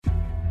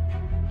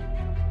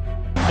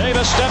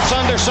Davis steps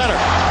under center.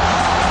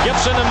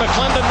 Gibson and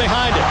McClendon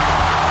behind him.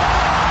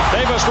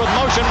 Davis with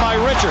motion by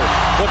Richard.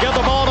 Will give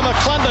the ball to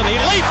McClendon. He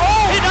leaps.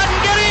 Oh, he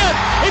doesn't get in.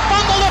 He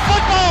fumbled the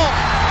football.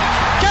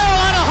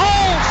 Carolina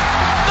holds.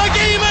 The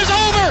game is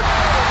over.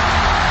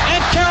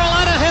 And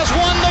Carolina has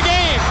won the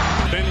game.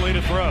 Finley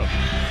to throw.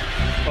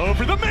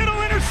 Over the middle,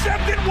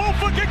 intercepted.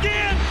 Woolfolk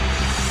again.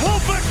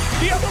 Woolfolk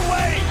the other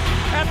way.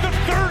 At the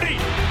 30,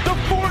 the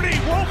 40.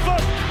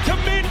 Woolfolk to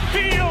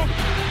midfield.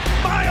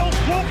 Miles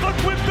Woolfolk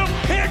with the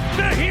pick.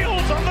 The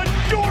Heels on the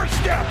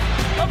doorstep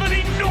of an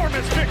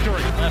enormous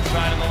victory. Left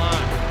side of the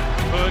line.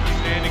 Hood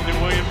standing to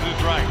Williams'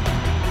 right.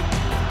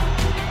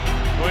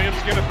 Williams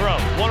gonna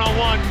throw.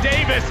 One-on-one.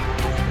 Davis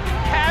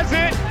has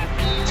it.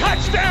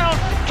 Touchdown.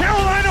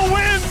 Carolina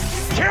wins.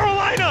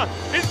 Carolina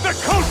is the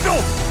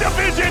Coastal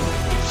Division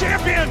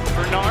champion.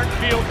 Bernard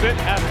fields it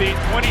at the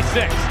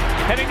 26.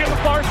 Heading to the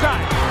far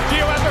side.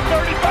 Gio at the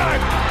 35.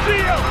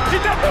 Gio,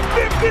 he's at the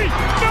 50.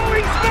 No,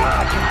 he's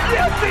not.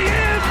 Yes, he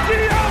is.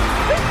 Gio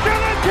is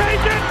going to take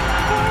it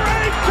for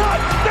a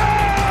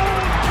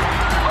touchdown.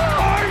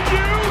 Are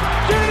you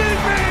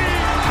kidding me?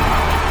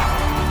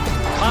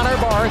 Connor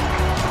Barth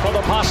for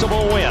the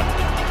possible win.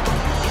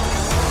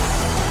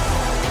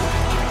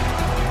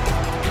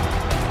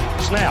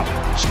 Snap,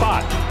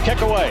 spot,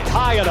 kick away,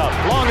 high enough,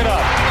 long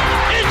enough.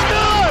 It's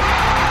good!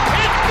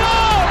 It's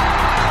good!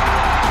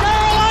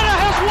 Carolina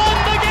has won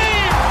the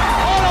game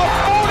on a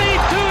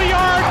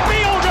 42-yard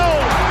field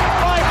goal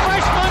by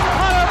freshman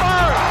Connor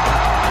Barth.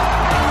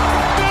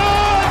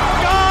 Good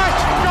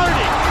gosh,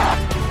 dirty!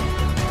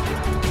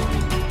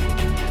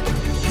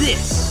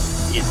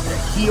 This is the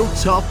Heel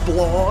Tough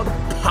Blog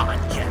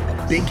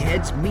Podcast, Big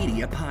Heads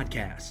Media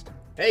Podcast.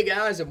 Hey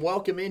guys, and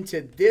welcome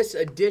into this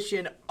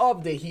edition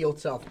of the Heel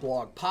Tough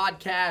Blog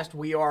Podcast.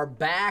 We are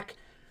back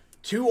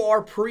to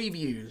our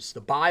previews.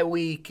 The bye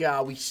week,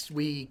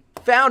 we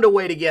found a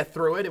way to get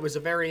through it. It was a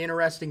very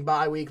interesting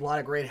bye week. A lot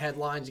of great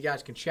headlines. You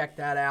guys can check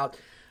that out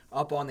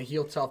up on the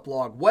Heel Tough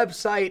Blog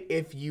website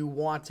if you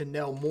want to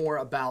know more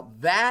about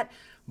that.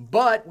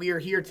 But we are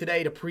here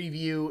today to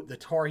preview the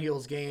Tar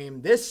Heels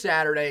game this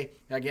Saturday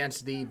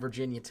against the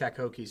Virginia Tech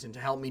Hokies. And to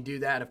help me do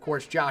that, of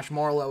course, Josh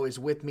Marlowe is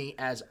with me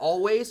as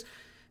always.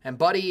 And,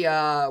 buddy,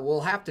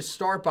 we'll have to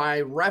start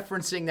by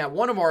referencing that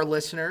one of our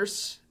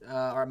listeners,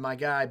 my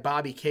guy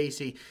Bobby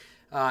Casey,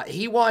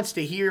 he wants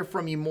to hear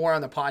from you more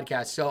on the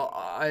podcast. So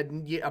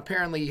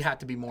apparently you have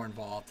to be more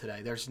involved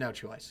today. There's no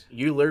choice.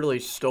 You literally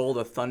stole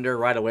the thunder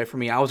right away from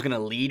me. I was going to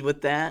lead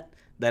with that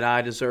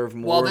I deserve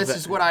more. Well, this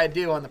is what I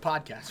do on the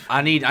podcast.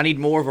 I need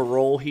more of a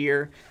role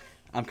here.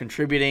 I'm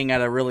contributing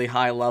at a really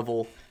high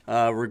level.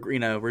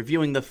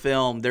 Reviewing the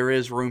film, there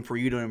is room for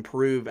you to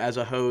improve as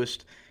a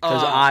host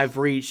because I've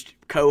reached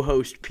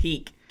co-host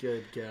peak.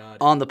 Good God.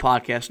 On the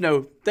podcast.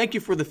 No, thank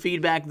you for the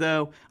feedback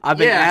though. I've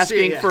been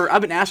asking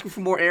for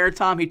more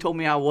airtime. He told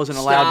me I wasn't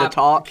allowed to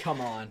talk. Come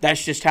on.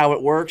 That's just how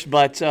it works.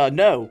 But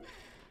no,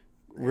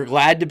 we're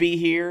glad to be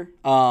here.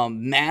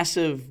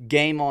 Massive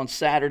game on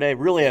Saturday.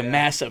 Really a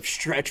massive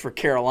stretch for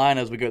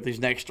Carolina as we go through these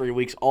next 3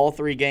 weeks. All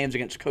three games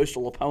against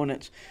coastal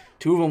opponents.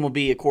 Two of them will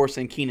be, of course,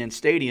 in Kenan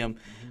Stadium.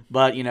 Mm-hmm.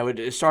 But,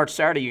 it starts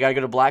Saturday. You got to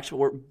go to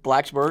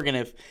Blacksburg. And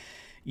if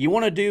you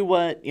want to do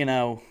what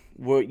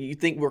you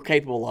think we're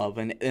capable of,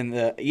 and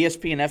the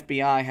ESPN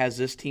FBI has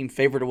this team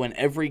favored to win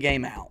every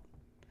game out.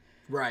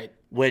 Right.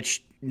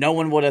 Which no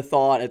one would have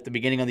thought at the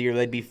beginning of the year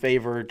they'd be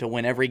favored to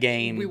win every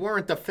game. We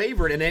weren't the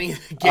favorite in any of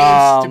the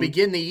games to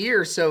begin the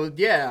year, so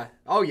yeah.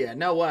 Oh, yeah,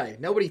 no way.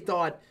 Nobody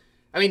thought –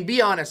 I mean,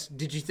 be honest,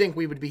 did you think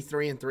we would be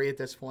 3-3 at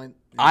this point?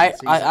 I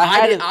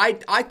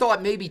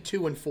thought maybe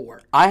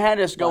 2-4. I had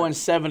us going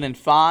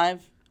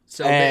 7-5.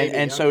 So so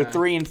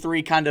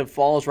 3-3 kind of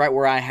falls right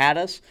where I had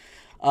us.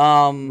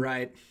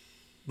 Right.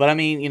 But I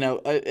mean,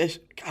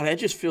 it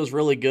just feels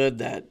really good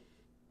that,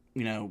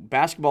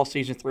 basketball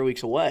season 3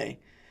 weeks away,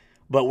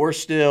 but we're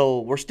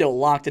still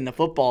locked into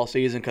football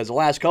season because the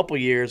last couple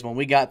of years when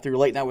we got through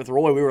Late Night with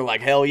Roy, we were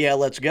like, hell yeah,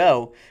 let's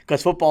go,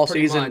 because football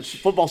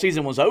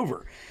season was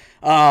over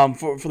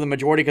for the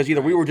majority because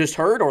either we were just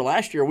hurt or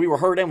last year we were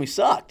hurt and we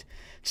sucked.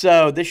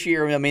 So this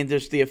year, I mean,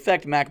 there's the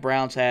effect Mac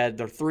Brown's had.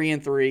 They're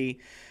 3-3,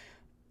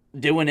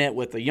 doing it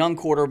with a young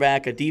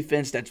quarterback, a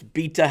defense that's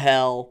beat to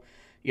hell.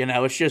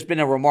 It's just been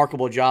a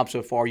remarkable job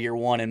so far, year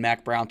one in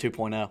Mac Brown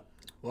 2.0.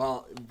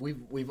 Well,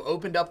 we've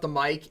opened up the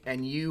mic,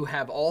 and you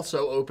have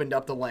also opened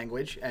up the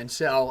language, and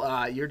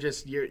so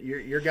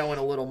you're going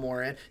a little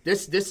more in.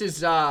 This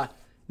is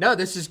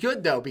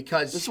good though,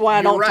 because this is why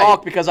I don't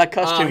talk, because I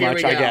cuss too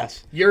much, I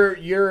guess.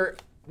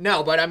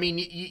 But I mean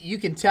you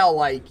can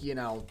tell,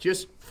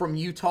 just from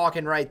you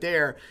talking right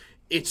there,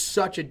 it's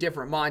such a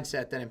different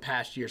mindset than in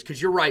past years.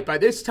 Because you're right, by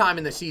this time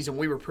in the season,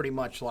 we were pretty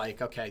much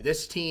like, okay,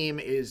 this team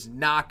is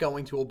not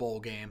going to a bowl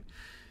game.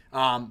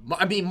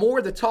 I mean,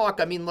 more the talk.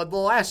 I mean, the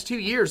last 2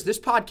 years, this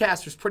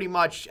podcast was pretty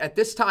much, at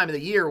this time of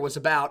the year, was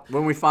about...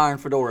 When we firing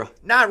Fedora.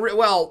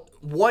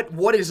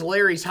 What is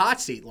Larry's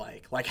hot seat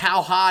like? Like,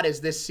 how hot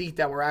is this seat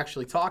that we're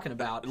actually talking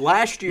about?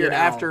 Last year,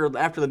 after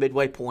the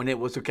midway point, it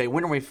was, okay,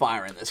 when are we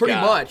firing this Pretty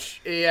guy?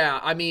 much, yeah.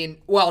 I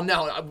mean, well,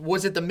 no.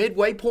 Was it the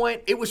midway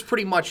point? It was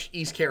pretty much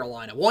East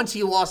Carolina. Once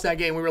he lost that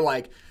game, we were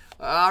like,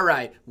 all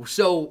right,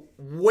 so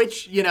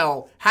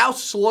how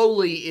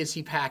slowly is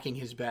he packing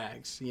his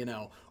bags,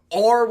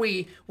 Are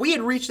we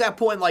had reached that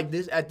point like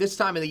this at this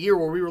time of the year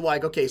where we were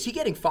like, okay, is he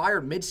getting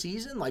fired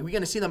mid-season? Like, we're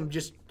going to see them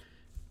just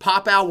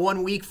pop out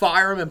 1 week,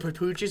 fire him, and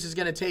Papuchis is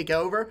going to take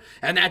over?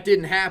 And that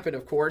didn't happen,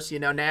 of course.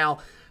 Now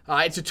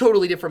it's a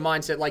totally different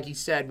mindset, like you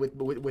said,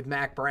 with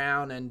Mac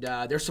Brown. And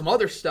there's some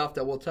other stuff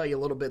that we'll tell you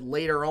a little bit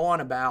later on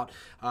about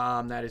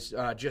that is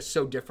just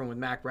so different with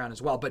Mac Brown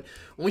as well. But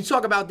when we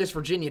talk about this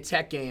Virginia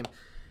Tech game, I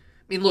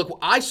mean, look,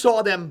 I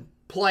saw them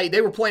play.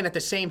 They were playing at the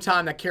same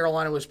time that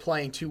Carolina was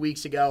playing 2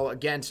 weeks ago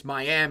against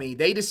Miami.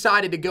 They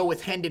decided to go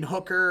with Hendon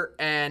Hooker,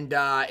 and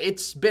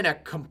it's been a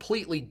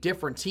completely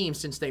different team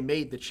since they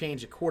made the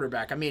change at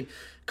quarterback. I mean,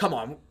 come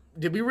on.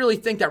 Did we really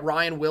think that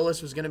Ryan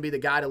Willis was going to be the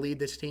guy to lead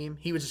this team?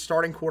 He was a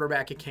starting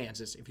quarterback at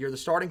Kansas. If you're the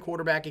starting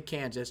quarterback at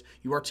Kansas,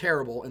 you are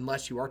terrible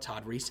unless you are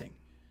Todd Reesing.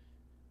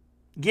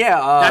 Yeah,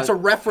 that's a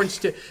reference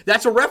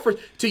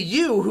to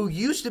you, who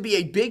used to be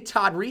a big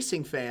Todd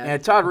Reesing fan. Yeah,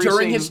 Todd Reesing,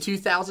 during his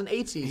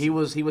 2008 season. He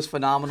was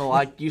phenomenal.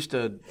 I used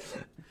to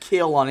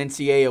kill on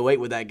NCAA 08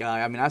 with that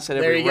guy. I mean, I said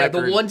every record. There you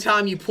go. The one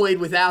time you played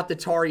without the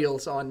Tar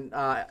Heels on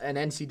an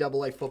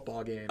NCAA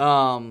football game.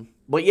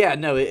 But yeah,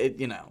 no,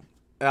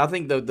 I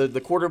think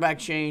the quarterback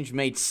change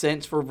made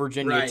sense for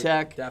Virginia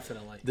Tech.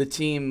 Definitely. The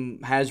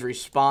team has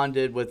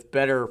responded with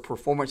better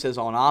performances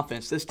on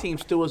offense. This team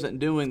still isn't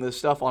doing the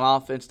stuff on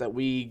offense that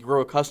we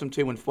grew accustomed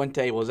to when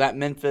Fuente was at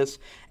Memphis.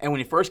 And when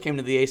he first came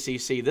to the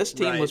ACC, this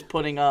team was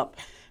putting up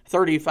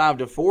 35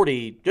 to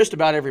 40 just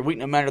about every week,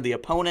 no matter the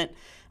opponent.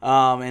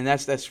 And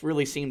that's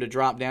really seemed to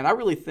drop down. I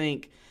really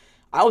think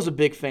I was a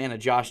big fan of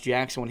Josh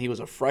Jackson when he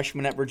was a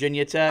freshman at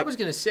Virginia Tech. I was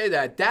going to say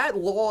that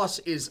loss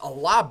is a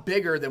lot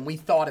bigger than we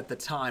thought at the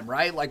time,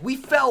 right? Like, we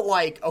felt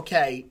like,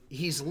 okay,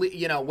 he's,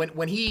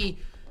 when he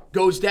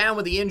goes down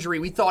with the injury,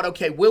 we thought,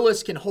 okay,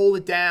 Willis can hold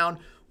it down.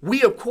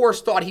 We, of course,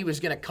 thought he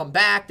was going to come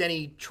back. Then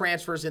he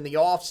transfers in the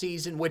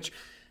offseason, which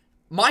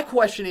my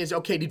question is,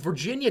 okay, did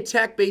Virginia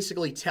Tech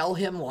basically tell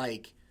him,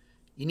 like,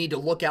 you need to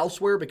look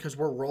elsewhere because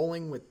we're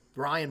rolling with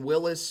Ryan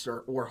Willis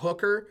or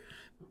Hooker?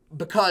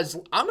 Because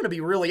I'm going to be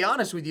really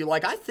honest with you,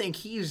 like, I think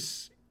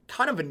he's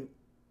kind of an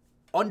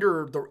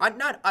under the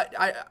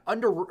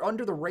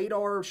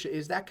radar.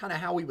 Is that kind of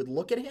how we would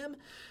look at him?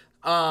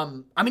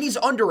 I mean, he's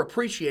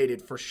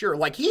underappreciated for sure.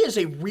 Like, he is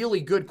a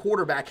really good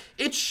quarterback.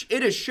 It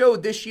has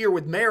showed this year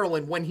with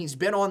Maryland when he's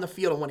been on the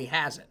field and when he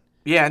hasn't.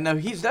 Yeah, no,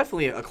 he's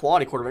definitely a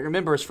quality quarterback.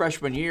 Remember his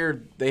freshman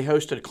year, they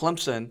hosted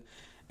Clemson,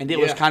 and it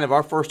was kind of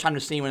our first time to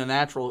see him in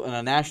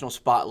a national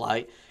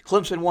spotlight.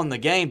 Clemson won the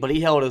game, but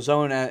he held his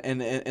own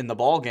in the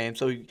ball game.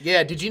 So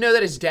yeah, did you know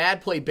that his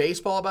dad played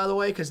baseball, by the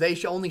way? Because they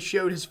only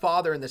showed his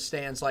father in the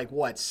stands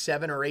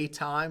 7 or 8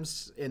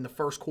 times in the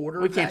first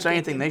quarter. We can't say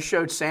anything. They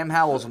showed Sam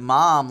Howell's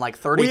mom 30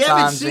 times. We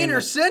haven't seen her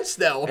since,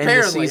 though.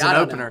 Apparently, in the season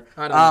opener.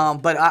 I don't know.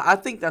 But I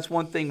think that's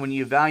one thing when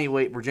you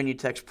evaluate Virginia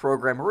Tech's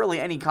program, or really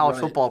any college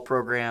football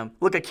program.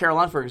 Look at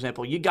Carolina, for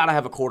example. You got to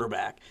have a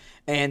quarterback,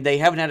 and they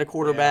haven't had a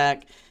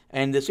quarterback. Yeah.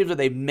 And it seems like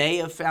they may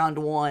have found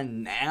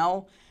one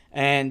now.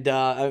 And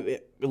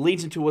it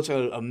leads into what's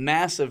a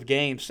massive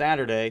game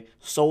Saturday.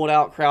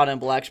 Sold-out crowd in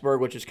Blacksburg,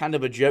 which is kind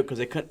of a joke because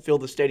they couldn't fill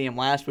the stadium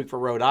last week for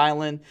Rhode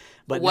Island.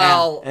 But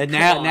now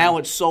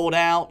it's sold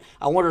out.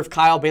 I wonder if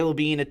Kyle Bailey will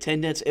be in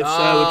attendance. If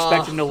so,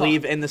 expect him to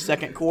leave in the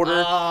second quarter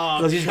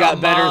because he's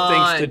got better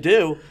things to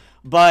do.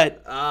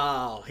 But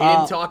he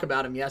didn't talk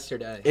about him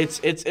yesterday.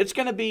 It's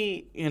going to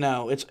be,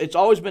 it's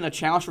always been a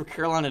challenge for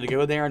Carolina to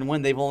go there and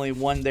win. They've only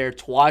won there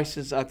twice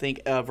since I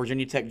think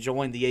Virginia Tech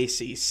joined the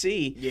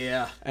ACC.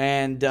 Yeah,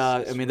 and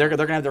I mean they're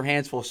going to have their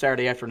hands full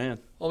Saturday afternoon.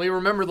 Well, we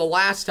remember the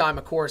last time,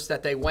 of course,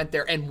 that they went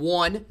there and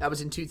won. That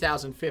was in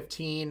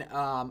 2015.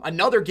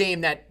 Another game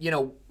that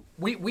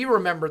we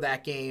remember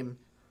that game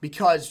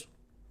because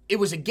it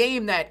was a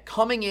game that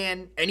coming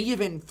in and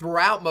even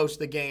throughout most of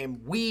the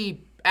game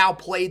we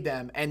outplayed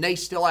them, and they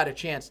still had a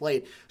chance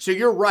late. So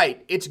you're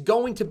right. It's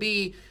going to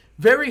be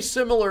very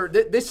similar.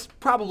 This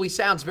probably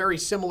sounds very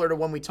similar to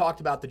when we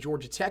talked about the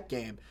Georgia Tech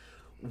game.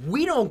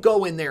 We don't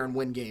go in there and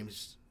win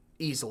games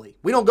easily.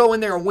 We don't go in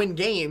there and win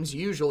games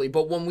usually,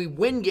 but when we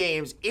win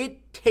games,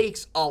 it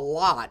takes a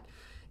lot.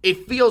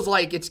 It feels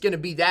like it's going to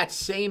be that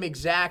same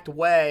exact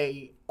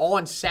way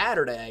on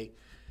Saturday.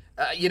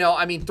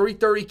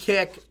 3:30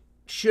 kick.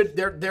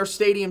 Their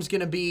stadium's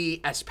going to be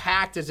as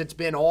packed as it's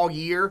been all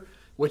year.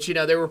 Which,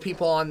 there were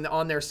people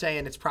on there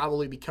saying it's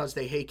probably because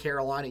they hate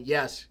Carolina.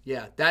 Yes,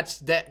 yeah, that's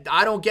that.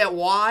 I don't get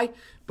why,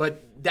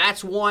 But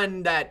that's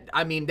one that,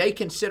 I mean, they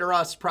consider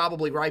us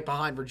probably right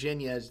behind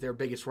Virginia as their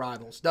biggest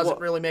rivals. Doesn't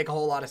really make a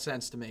whole lot of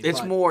sense to me.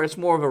 It's more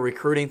of a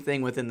recruiting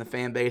thing within the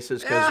fan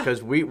bases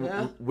because we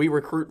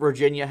recruit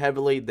Virginia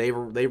heavily. They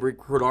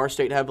recruit our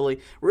state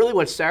heavily. Really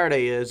what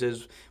Saturday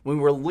is when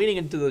we're leading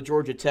into the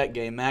Georgia Tech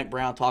game, Mack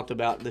Brown talked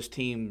about this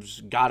team's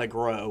got to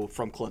grow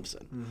from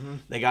Clemson. Mm-hmm.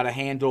 They got to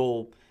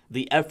handle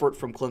the effort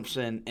from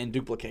Clemson and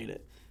duplicate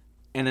it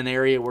in an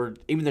area where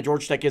even though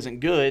Georgia Tech isn't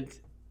good,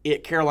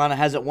 Carolina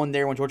hasn't won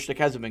there when Georgia Tech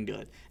hasn't been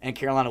good. And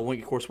Carolina,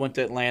 of course, went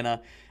to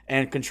Atlanta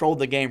and controlled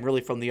the game really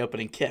from the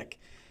opening kick.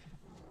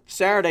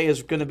 Saturday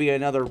is going to be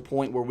another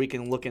point where we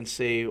can look and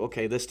see,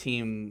 okay, this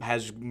team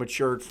has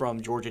matured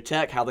from Georgia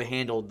Tech, how they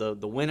handled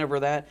the win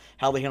over that,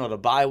 how they handled a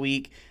bye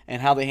week,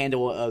 and how they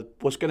handle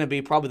what's going to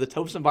be probably the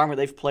toughest environment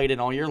they've played in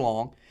all year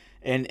long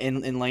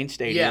in Lane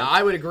Stadium. Yeah,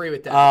 I would agree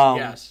with that,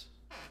 yes.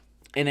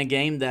 In a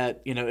game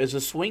that is a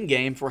swing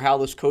game for how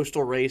this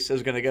Coastal race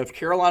is going to go. If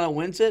Carolina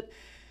wins it,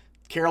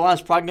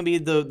 Carolina's probably going to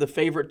be the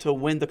favorite to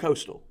win the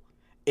Coastal.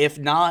 If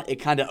not, it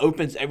kind of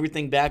opens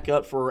everything back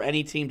up for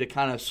any team to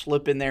kind of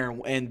slip in there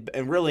and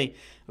really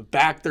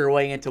back their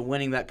way into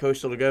winning that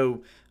Coastal to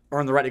go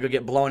earn the right to go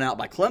get blown out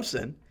by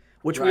Clemson,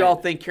 which we all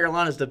think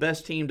Carolina's the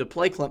best team to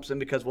play Clemson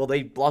because,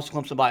 they lost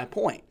Clemson by a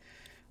point.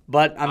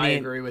 But, I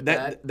agree with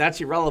that.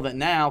 That's irrelevant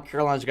now.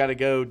 Carolina's got to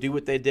go do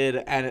what they did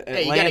at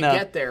Atlanta. You got to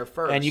get there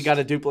first. And you got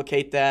to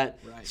duplicate that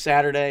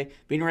Saturday.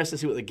 Be interested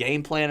to see what the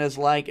game plan is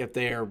like. If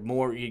they're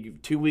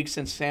 2 weeks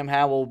since Sam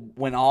Howell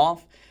went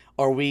off,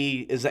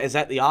 is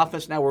that the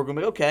offense now? We're going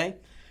to be, okay.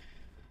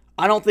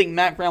 I don't think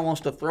Mack Brown wants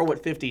to throw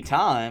it 50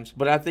 times,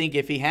 but I think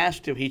if he has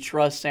to, he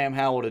trusts Sam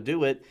Howell to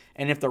do it.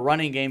 And if the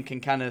running game can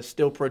kind of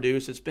still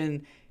produce, it's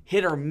been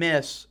hit or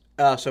miss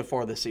so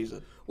far this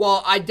season.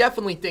 Well, I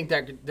definitely think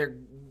that their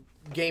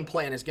game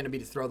plan is going to be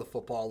to throw the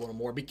football a little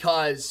more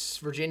because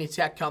Virginia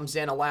Tech comes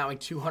in allowing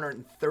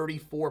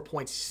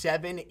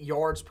 234.7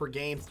 yards per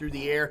game through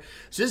the air.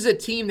 So this is a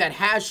team that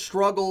has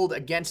struggled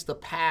against the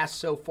pass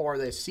so far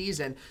this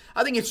season.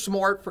 I think it's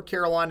smart for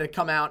Carolina to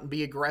come out and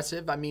be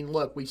aggressive. I mean,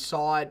 look, we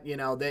saw it,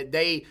 that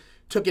they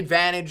took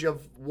advantage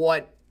of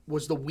what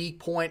was the weak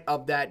point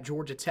of that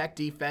Georgia Tech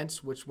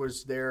defense, which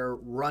was their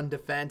run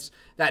defense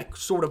that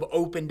sort of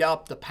opened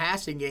up the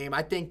passing game.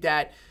 I think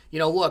that,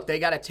 look, they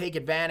got to take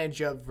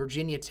advantage of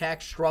Virginia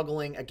Tech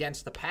struggling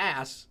against the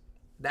pass.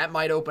 That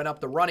might open up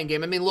the running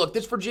game. I mean, look,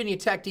 this Virginia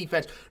Tech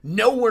defense,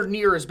 nowhere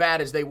near as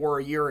bad as they were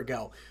a year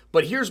ago.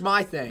 But here's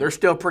my thing. They're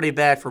still pretty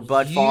bad for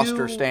Bud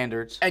Foster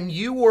standards. And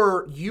you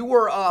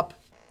were up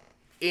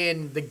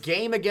in the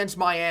game against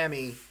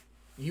Miami.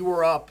 You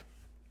were up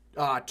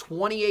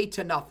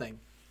 28-0.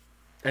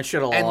 And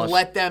should have lost. And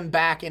let them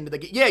back into the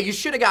game. Yeah, you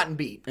should have gotten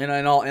beat. In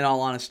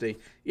all honesty.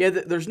 Yeah,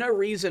 there's no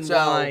reason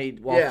why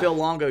Phil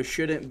Longo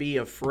shouldn't be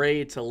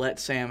afraid to let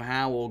Sam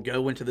Howell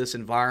go into this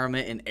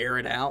environment and air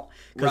it out.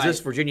 Because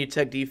this Virginia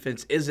Tech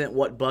defense isn't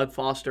what Bud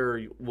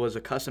Foster was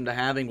accustomed to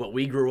having, what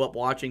we grew up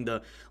watching,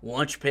 the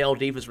lunch pail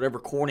defense, whatever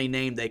corny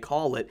name they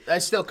call it. I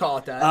still call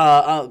it that.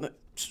 I'm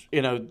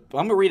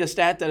going to read a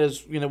stat that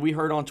is, we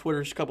heard on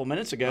Twitter just a couple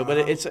minutes ago, but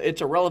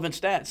it's a relevant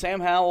stat. Sam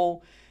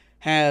Howell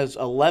has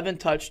 11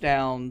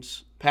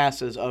 touchdowns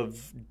passes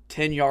of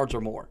 10 yards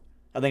or more,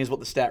 I think is what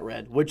the stat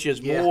read, which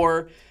is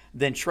more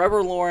than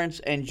Trevor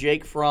Lawrence and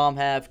Jake Fromm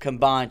have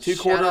combined. Two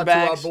quarterbacks. Shout out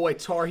to our boy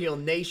Tar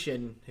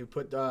Nation who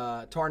put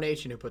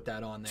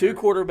that on there. Two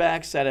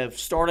quarterbacks that have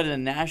started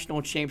in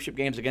national championship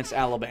games against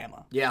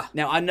Alabama. Yeah.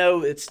 Now I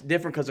know it's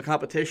different because of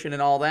competition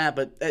and all that,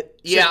 but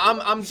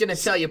I'm gonna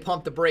tell you,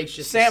 pump the brakes.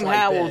 Just Sam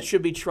Howell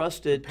should be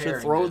trusted to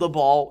throw the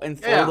ball and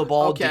throw the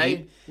ball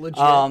deep. Legit.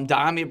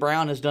 Dyami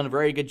Brown has done a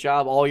very good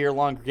job all year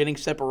long getting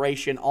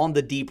separation on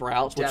the deep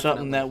routes, which is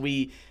something that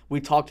we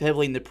talked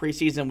heavily in the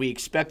preseason. We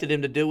expected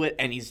him to do it,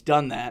 and he's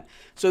done that.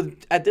 So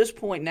at this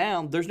point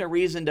now, there's no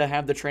reason to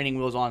have the training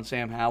wheels on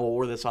Sam Howell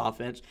or this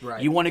offense.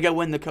 Right. You want to go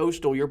win the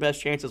Coastal, your best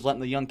chance is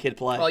letting the young kid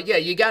play. Well, yeah,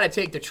 you got to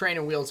take the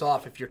training wheels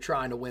off if you're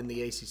trying to win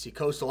the ACC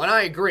Coastal. And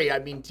I agree. I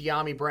mean,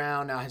 Dyami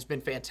Brown has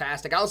been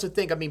fantastic. I also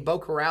think, Bo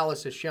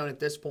Corrales has shown at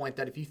this point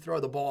that if you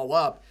throw the ball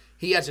up,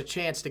 he has a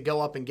chance to go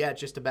up and get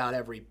just about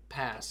every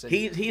pass. And,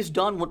 he's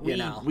done what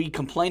we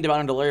complained about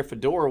under Larry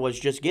Fedora, was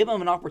just give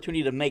him an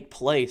opportunity to make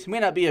plays. He may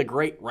not be a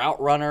great route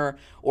runner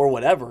or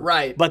whatever,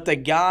 right? But the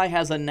guy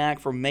has a knack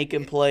for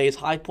making plays,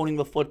 high-pointing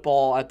the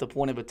football at the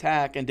point of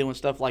attack and doing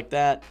stuff like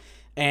that.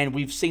 And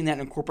we've seen that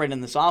incorporated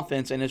in this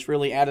offense, and it's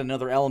really added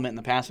another element in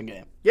the passing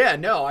game. Yeah,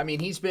 no,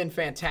 he's been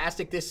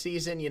fantastic this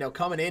season.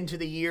 Coming into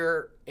the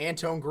year,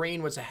 Antone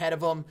Green was ahead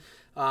of him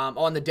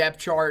on the depth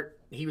chart.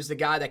 He was the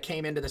guy that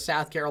came into the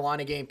South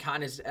Carolina game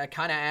kind of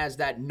as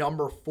that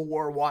number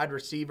 4 wide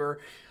receiver.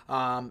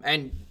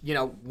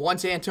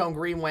 Once Antone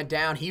Green went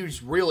down,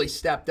 he's really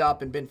stepped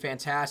up and been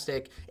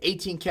fantastic.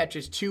 18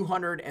 catches,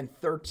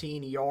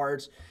 213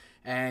 yards,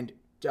 and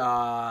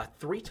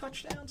 3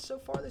 touchdowns so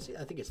far this year.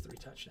 I think it's 3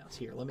 touchdowns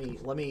here.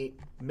 Let me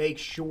make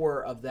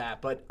sure of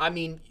that. But,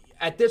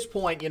 at this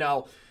point,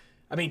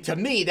 I mean, to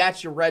me,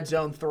 that's your red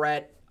zone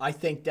threat. I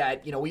think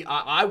that,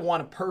 I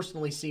want to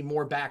personally see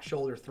more back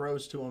shoulder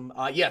throws to him.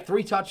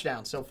 3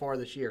 touchdowns so far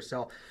this year.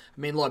 So,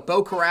 I mean, look,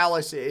 Bo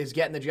Corrales is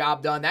getting the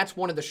job done. That's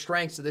one of the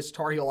strengths of this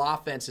Tar Heel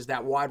offense is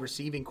that wide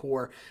receiving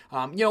core,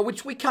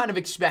 which we kind of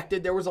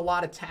expected. There was a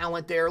lot of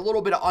talent there, a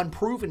little bit of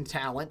unproven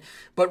talent,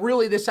 but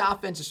really this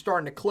offense is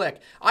starting to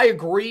click. I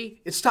agree.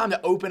 It's time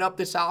to open up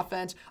this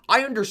offense.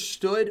 I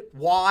understood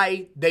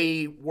why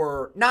they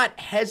were not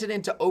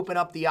hesitant to open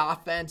up the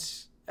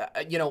offense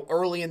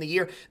early in the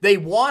year. They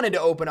wanted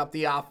to open up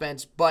the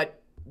offense,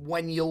 but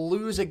when you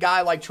lose a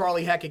guy like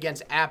Charlie Heck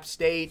against App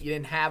State, you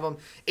didn't have him,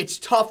 it's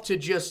tough to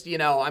just,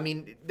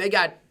 they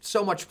got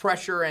so much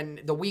pressure, and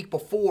the week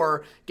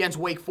before against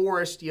Wake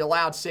Forest, you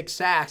allowed 6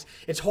 sacks.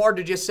 It's hard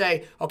to just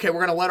say, okay,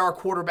 we're going to let our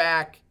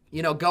quarterback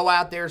go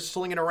out there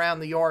slinging around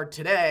the yard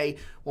today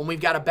when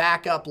we've got a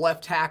backup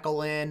left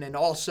tackle in and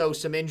also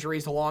some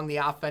injuries along the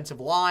offensive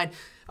line.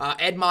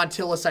 Ed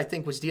Montilus, I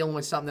think, was dealing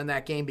with something in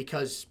that game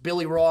because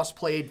Billy Ross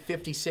played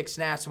 56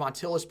 snaps.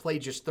 Montilus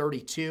played just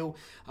 32.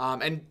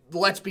 And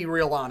let's be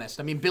real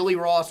honest. I mean, Billy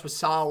Ross was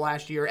solid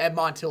last year. Ed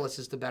Montilus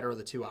is the better of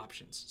the 2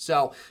 options.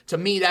 So, to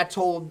me, that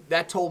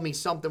told me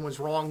something was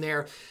wrong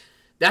there.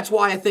 That's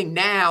why I think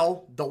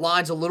now the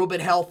line's a little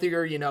bit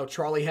healthier.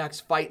 Charlie Heck's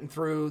fighting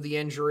through the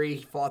injury.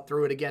 He fought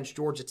through it against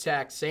Georgia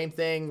Tech. Same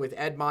thing with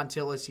Ed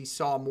Montilus. He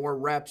saw more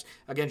reps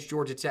against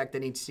Georgia Tech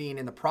than he'd seen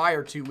in the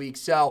prior 2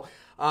 weeks. So,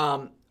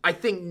 I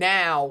think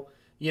now,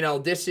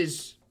 this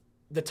is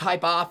the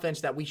type of offense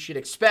that we should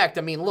expect.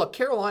 I mean, look,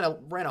 Carolina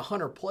ran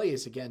 100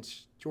 plays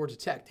against Georgia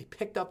Tech. They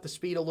picked up the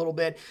speed a little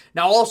bit.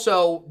 Now,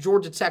 also,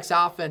 Georgia Tech's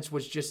offense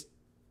was just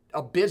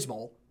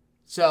abysmal.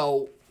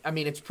 So, I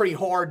mean, it's pretty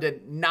hard to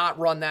not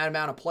run that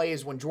amount of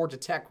plays when Georgia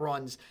Tech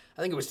runs,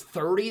 I think it was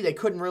 30. They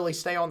couldn't really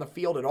stay on the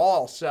field at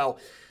all. So,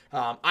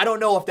 I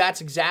don't know if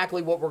that's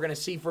exactly what we're going to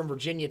see from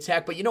Virginia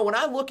Tech. But, when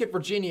I look at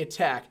Virginia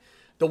Tech,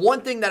 the one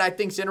thing that I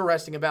think is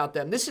interesting about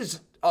them, this is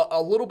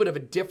a little bit of a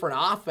different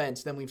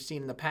offense than we've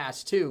seen in the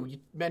past, too. You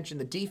mentioned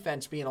the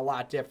defense being a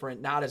lot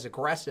different, not as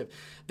aggressive.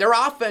 Their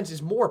offense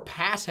is more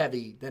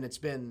pass-heavy than it's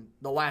been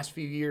the last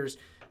few years.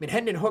 I mean,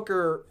 Hendon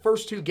Hooker,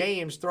 first 2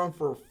 games, thrown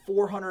for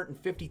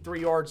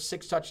 453 yards,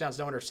 6 touchdowns,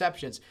 no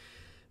interceptions.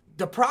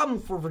 The problem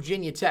for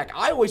Virginia Tech,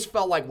 I always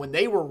felt like when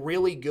they were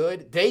really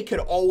good, they could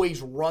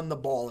always run the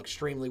ball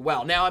extremely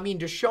well. Now, I mean,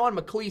 Deshaun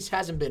McClease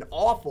hasn't been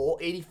awful,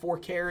 84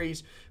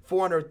 carries,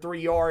 403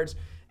 yards,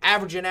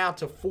 averaging out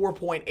to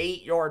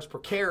 4.8 yards per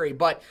carry.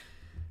 But,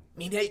 I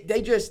mean,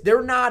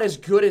 they're not as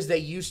good as they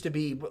used to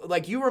be.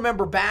 Like, you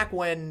remember back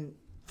when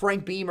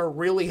Frank Beamer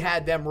really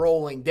had them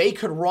rolling, they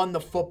could run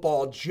the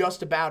football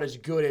just about as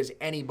good as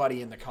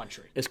anybody in the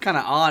country. It's kind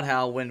of odd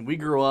how when we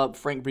grew up,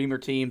 Frank Beamer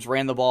teams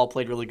ran the ball,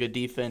 played really good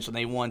defense, and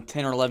they won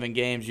 10 or 11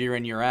 games year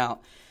in, year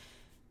out.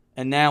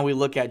 And now we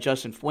look at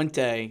Justin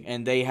Fuente,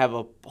 and they have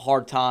a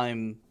hard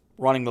time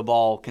running the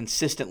ball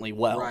consistently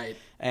well. Right.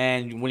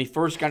 And when he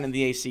first got into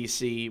the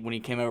ACC, when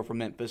he came over from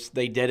Memphis,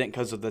 they didn't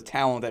because of the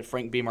talent that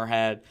Frank Beamer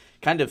had.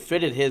 Kind of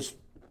fitted his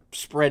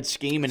spread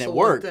scheme, and it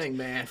worked. Thing,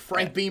 man.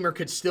 Frank Beamer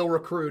could still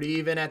recruit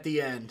even at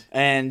the end.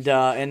 And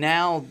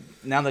now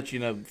that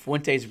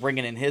Fuente's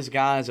bringing in his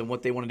guys and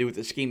what they want to do with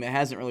the scheme, it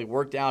hasn't really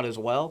worked out as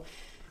well.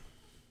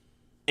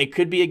 It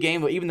could be a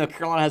game, but even though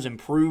Carolina has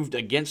improved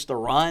against the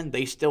run,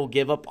 they still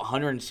give up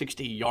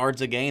 160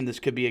 yards a game. This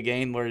could be a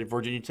game where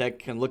Virginia Tech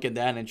can look at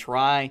that and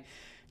try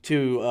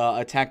to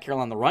attack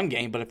Carolina in the run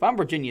game. But if I'm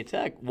Virginia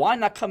Tech, why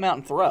not come out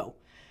and throw?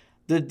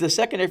 The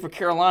secondary for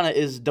Carolina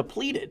is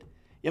depleted.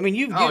 I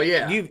mean,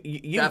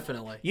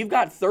 definitely. You've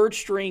got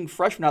third-string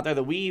freshmen out there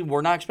that we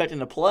were not expecting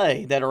to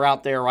play that are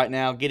out there right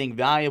now getting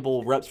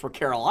valuable reps for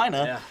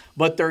Carolina,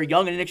 but they're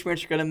young and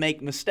inexperienced, are going to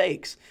make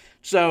mistakes.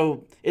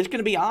 So it's going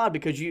to be odd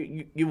because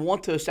you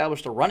want to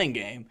establish the running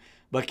game,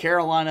 but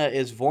Carolina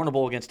is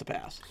vulnerable against the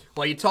pass.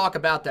 Well, you talk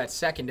about that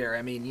secondary.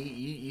 I mean,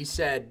 you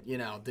said,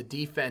 the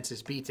defense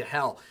is beat to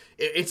hell.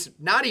 It's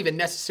not even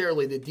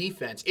necessarily the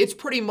defense. It's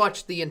pretty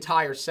much the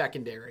entire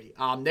secondary.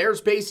 There's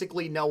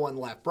basically no one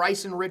left.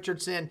 Bryson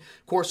Richardson,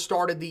 of course,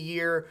 started the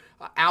year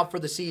out for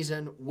the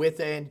season with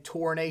a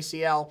torn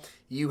ACL.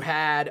 You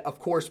had, of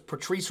course,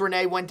 Patrice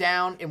Rene went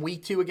down in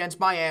week 2 against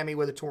Miami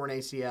with a torn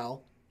ACL.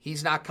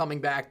 He's not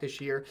coming back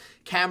this year.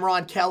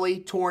 Cameron Kelly,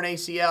 torn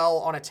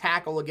ACL on a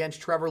tackle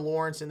against Trevor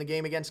Lawrence in the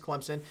game against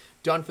Clemson,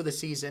 done for the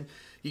season.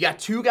 You got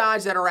 2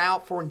 guys that are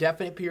out for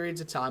indefinite periods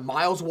of time.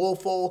 Miles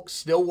Woolfolk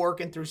still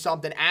working through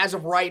something. As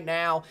of right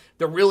now,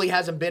 there really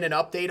hasn't been an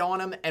update on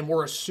him, and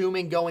we're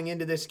assuming going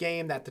into this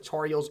game that the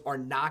Tar Heels are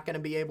not going to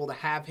be able to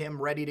have him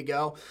ready to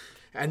go.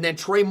 And then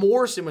Trey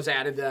Morrison was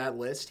added to that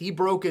list. He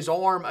broke his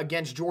arm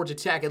against Georgia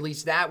Tech. At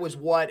least that was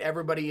what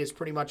everybody is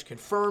pretty much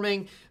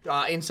confirming.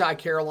 Inside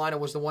Carolina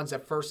was the ones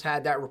that first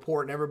had that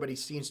report, and everybody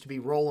seems to be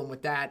rolling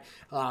with that.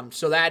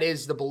 So that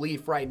is the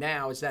belief right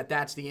now, is that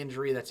that's the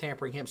injury that's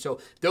hampering him.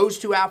 So those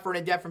 2 out for an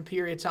indefinite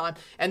period of time.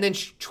 And then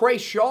Trey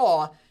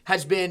Shaw,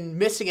 has been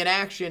missing in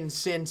action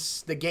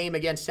since the game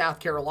against South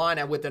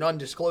Carolina with an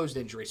undisclosed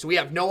injury. So we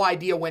have no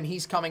idea when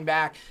he's coming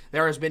back.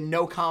 There has been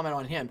no comment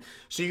on him.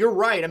 So you're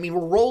right. I mean,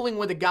 we're rolling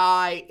with a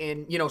guy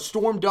in,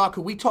 Storm Duck,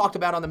 who we talked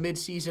about on the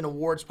midseason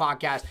awards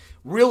podcast,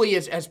 really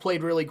has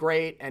played really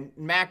great. And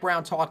Mac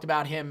Brown talked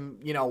about him,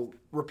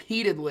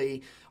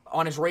 repeatedly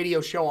on his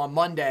radio show on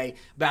Monday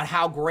about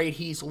how great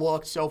he's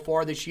looked so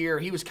far this year.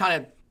 He was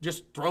kind of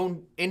just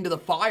thrown into the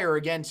fire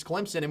against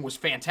Clemson and was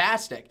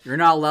fantastic. You're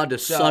not allowed to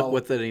suck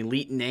with an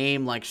elite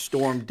name like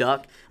Storm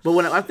Duck. But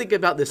when I think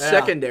about the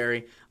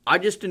secondary, I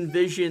just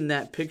envision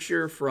that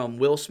picture from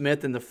Will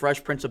Smith in The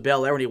Fresh Prince of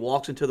Bel-Air when he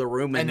walks into the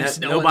room and there's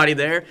nobody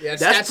there. Yeah,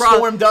 that's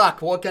Storm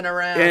Duck walking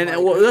around. And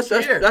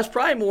that's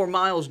probably more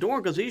Miles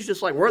Dorn because he's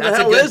just like, where the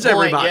hell is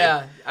everybody?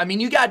 Yeah, I mean,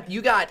 you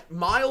got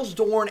Miles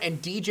Dorn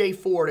and DJ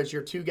Ford as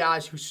your two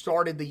guys who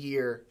started the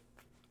year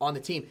on the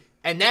team.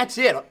 And that's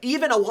it.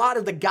 Even a lot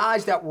of the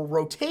guys that were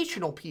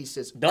rotational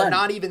pieces are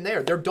not even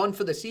there. They're done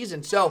for the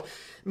season. So,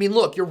 I mean,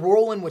 look, you're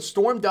rolling with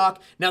Storm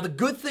Duck. Now, the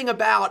good thing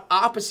about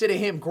opposite of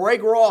him,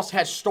 Greg Ross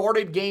has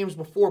started games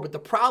before, but the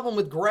problem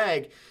with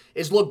Greg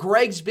is, look,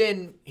 he's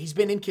been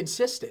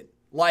inconsistent.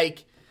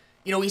 Like,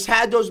 he's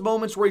had those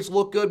moments where he's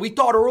looked good. We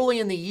thought early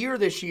in the year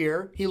this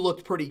year he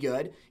looked pretty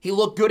good. He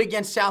looked good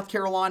against South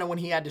Carolina when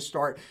he had to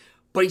start.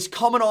 But he's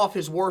coming off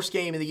his worst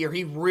game of the year.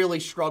 He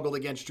really struggled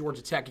against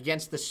Georgia Tech,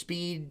 against the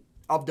speed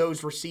of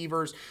those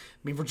receivers. I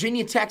mean,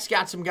 Virginia Tech's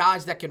got some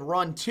guys that can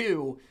run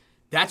too.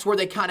 That's where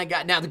they kind of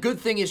got. Now, the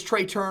good thing is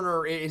Trey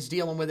Turner is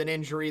dealing with an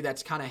injury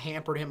that's kind of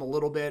hampered him a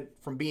little bit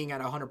from being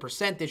at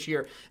 100% this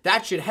year.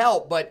 That should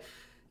help, but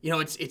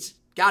it's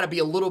got to be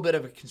a little bit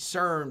of a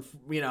concern,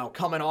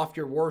 coming off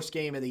your worst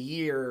game of the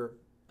year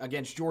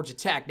against Georgia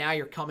Tech. Now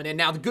you're coming in.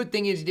 Now, the good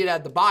thing is he did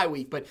have the bye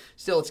week, but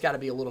still it's got to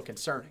be a little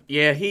concerning.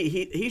 Yeah,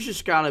 he's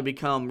just got to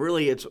become,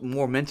 really, it's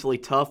more mentally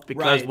tough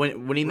because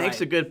when he makes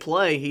a good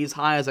play, he's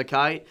high as a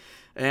kite.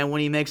 And when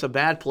he makes a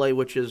bad play,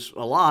 which is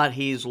a lot,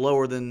 he's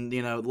lower than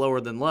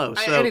low.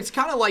 So, and it's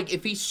kind of like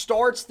if he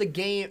starts the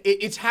game,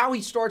 it's how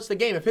he starts the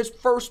game. If his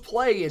first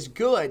play is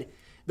good,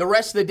 the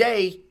rest of the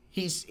day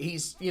he's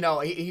going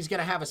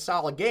to have a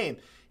solid game.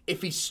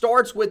 If he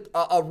starts with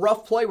a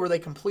rough play where they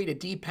complete a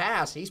deep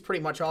pass, he's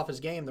pretty much off his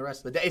game the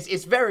rest of the day.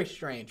 It's very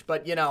strange,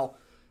 but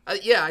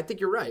I think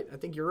you're right.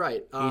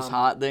 He's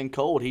hot then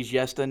cold. He's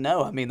yes and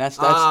no. I mean, that's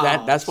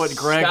what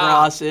Greg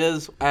Ross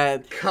is.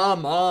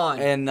 Come on.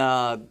 And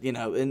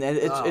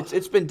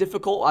it's been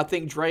difficult. I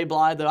think Dre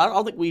Bly, though, I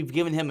don't think we've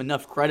given him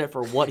enough credit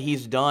for what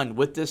he's done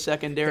with this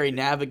secondary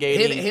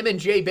navigating. Him and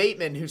Jay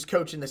Bateman, who's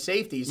coaching the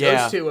safeties,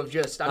 those two have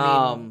just.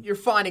 You're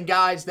finding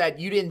guys that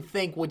you didn't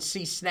think would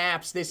see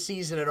snaps this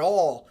season at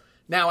all,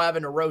 now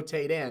having to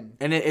rotate in.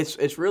 And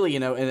it's really,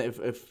 and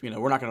if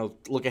we're not going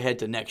to look ahead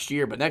to next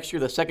year, but next year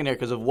the secondary,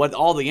 because of what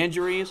all the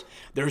injuries,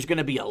 there's going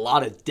to be a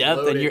lot of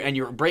depth, and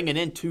you're bringing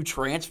in two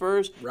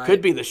transfers. Right.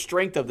 Could be the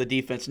strength of the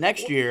defense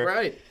next year.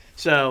 Right.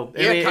 So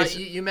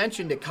you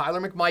mentioned it.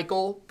 Kyler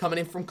McMichael coming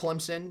in from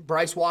Clemson.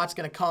 Bryce Watt's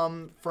going to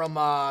come from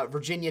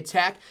Virginia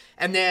Tech,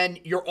 and then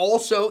you're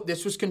also,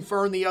 this was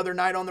confirmed the other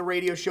night on the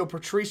radio show,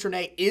 Patrice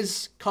Renee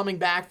is coming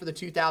back for the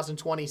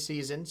 2020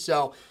 season.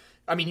 So,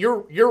 I mean,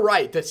 you're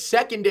right. The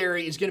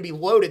secondary is going to be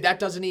loaded. That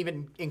doesn't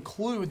even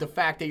include the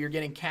fact that you're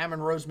getting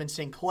Cameron Roseman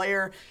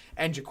Sinclair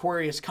and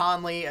Jaquarius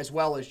Conley, as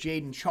well as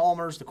Jaden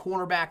Chalmers, the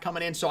cornerback,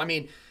 coming in. So, I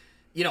mean,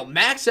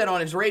 Max said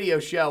on his radio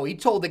show, he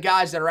told the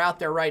guys that are out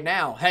there right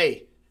now,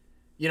 hey,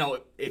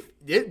 if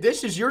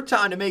this is your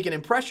time to make an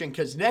impression,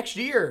 because next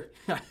year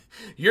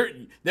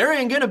there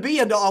ain't going to be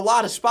a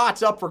lot of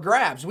spots up for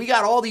grabs. We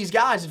got all these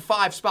guys in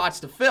 5 spots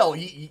to fill.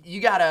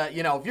 You got to,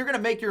 if you're going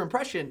to make your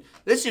impression,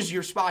 this is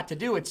your spot to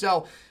do it.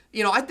 So,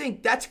 I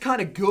think that's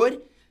kind of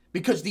good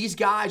because these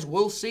guys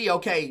will see,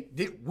 okay,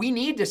 we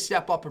need to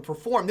step up and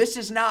perform. This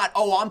is not,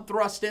 I'm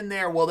thrust in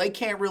there. Well, they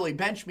can't really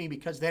bench me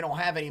because they don't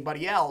have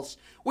anybody else,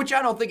 which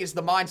I don't think is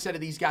the mindset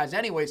of these guys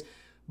anyways.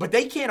 But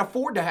they can't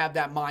afford to have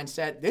that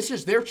mindset. This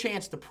is their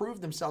chance to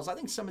prove themselves. I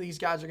think some of these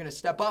guys are going to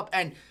step up.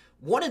 And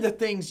one of the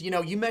things,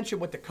 you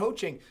mentioned with the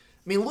coaching, I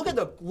mean, look at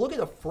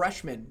the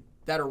freshmen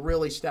that are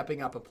really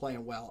stepping up and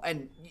playing well.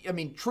 And, I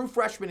mean, true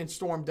freshman in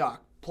Storm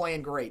Duck,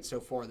 playing great so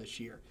far this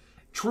year.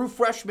 True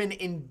freshman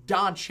in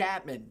Don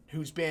Chapman,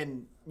 who's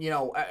been,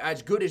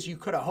 as good as you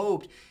could have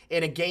hoped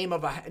in a game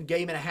and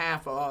a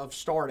half of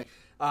starting.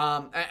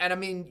 And I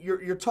mean,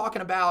 you're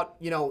talking about,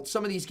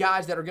 some of these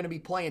guys that are going to be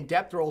playing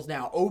depth roles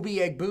now. Obi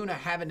Egbuna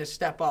having to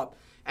step up.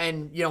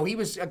 And, he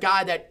was a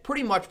guy that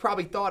pretty much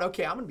probably thought,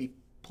 okay, I'm going to be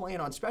playing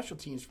on special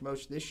teams for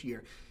most of this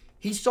year.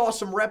 He saw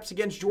some reps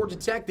against Georgia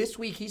Tech. This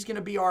week, he's going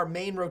to be our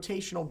main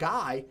rotational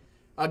guy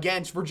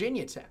against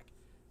Virginia Tech.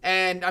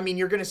 And, I mean,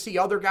 you're going to see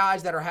other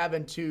guys that are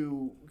having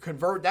to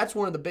convert. That's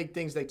one of the big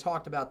things they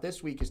talked about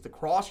this week is the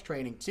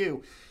cross-training,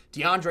 too.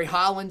 DeAndre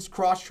Hollins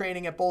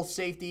cross-training at both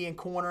safety and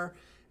corner,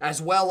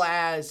 as well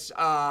as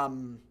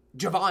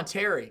Javon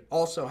Terry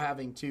also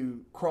having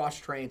to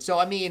cross-train. So,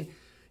 I mean,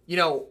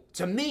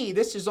 to me,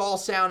 this is all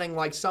sounding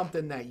like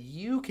something that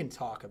you can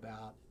talk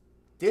about.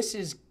 This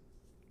is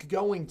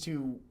going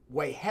to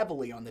weigh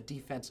heavily on the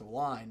defensive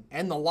line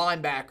and the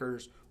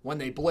linebackers when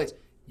they blitz.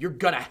 You're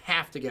going to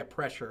have to get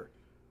pressure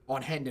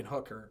on Hendon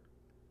Hooker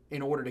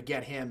in order to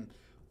get him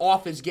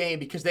off his game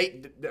because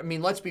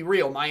let's be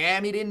real.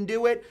 Miami didn't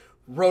do it.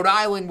 Rhode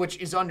Island, which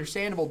is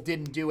understandable,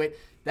 didn't do it.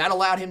 That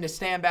allowed him to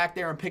stand back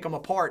there and pick them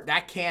apart.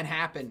 That can't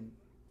happen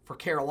for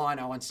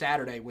Carolina on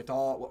Saturday with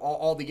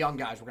all the young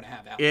guys we're going to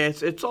have out. Yeah,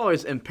 it's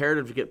always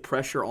imperative to get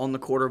pressure on the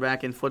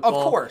quarterback in football.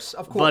 Of course.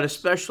 But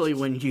especially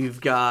when you've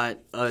got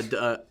a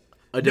depleted,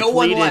 no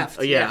one left.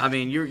 I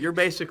mean, you're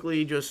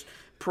basically just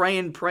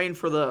praying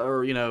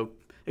for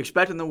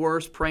expecting the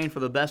worst, praying for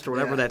the best, or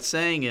whatever that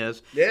saying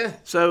is. Yeah.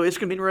 So it's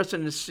going to be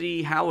interesting to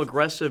see how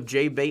aggressive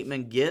Jay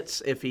Bateman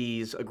gets, if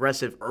he's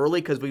aggressive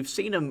early, because we've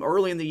seen him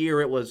early in the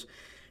year. It was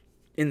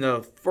in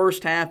the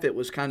first half, it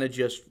was kind of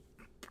just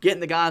getting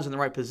the guys in the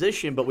right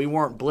position, but we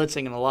weren't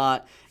blitzing a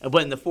lot.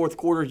 But in the fourth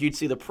quarter, you'd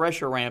see the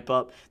pressure ramp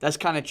up. That's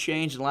kind of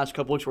changed in the last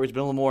couple weeks where he's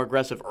been a little more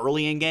aggressive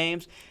early in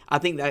games. I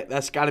think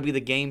that's got to be the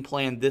game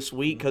plan this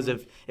week because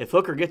if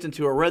Hooker gets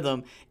into a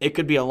rhythm, it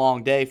could be a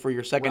long day for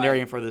your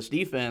secondary and for this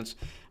defense.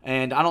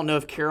 And I don't know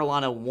if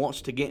Carolina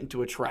wants to get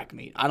into a track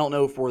meet. I don't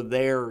know if we're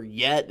there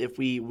yet, if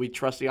we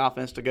trust the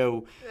offense to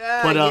go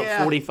put up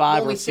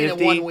 45 or 50. Seen it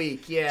 1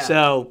 week, yeah.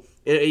 So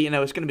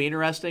it's going to be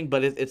interesting,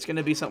 but it's going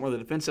to be something where the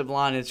defensive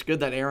line, it's good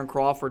that Aaron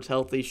Crawford's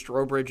healthy.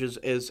 Strobridge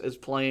is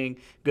playing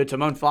good.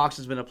 Timon Fox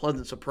has been a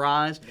pleasant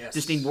surprise. Yes.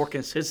 Just need more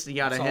consistency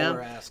out of That's him. all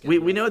we're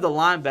asking. We know the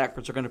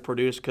linebackers are going to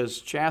produce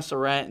because Chaz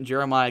Surratt and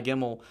Jeremiah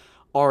Gemmel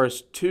are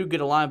as two good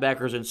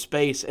linebackers in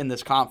space in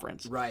this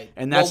conference. Right.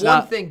 And that's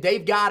one thing they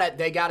got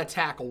to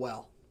tackle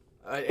well.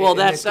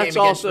 That's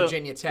also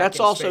Virginia Tech that's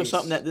also space.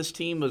 something that this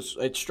team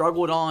it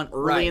struggled on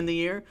early in the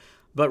year.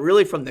 But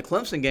really, from the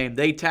Clemson game,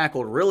 they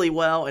tackled really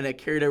well, and it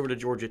carried over to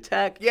Georgia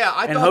Tech. Yeah,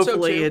 I and thought so,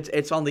 hopefully too.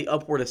 it's on the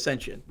upward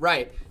ascension.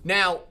 Right.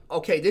 Now,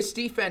 okay, this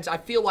defense, I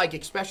feel like,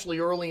 especially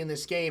early in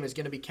this game, is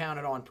going to be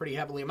counted on pretty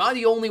heavily. Am I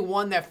the only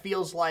one that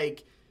feels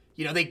like,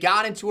 they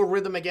got into a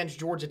rhythm against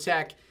Georgia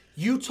Tech?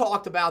 You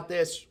talked about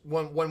this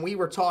when we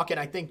were talking,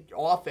 I think,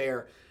 off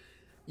air.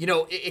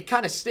 It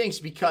kind of stinks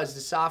because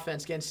this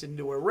offense gets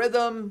into a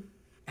rhythm,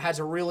 has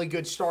a really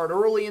good start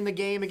early in the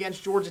game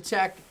against Georgia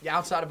Tech,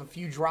 outside of a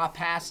few drop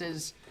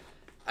passes.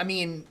 I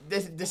mean,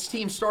 this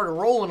team started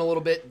rolling a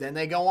little bit. Then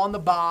they go on the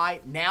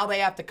bye. Now they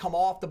have to come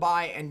off the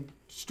bye and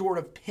sort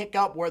of pick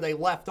up where they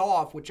left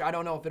off, which I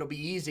don't know if it'll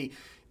be easy.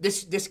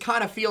 This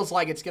kind of feels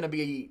like it's going to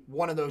be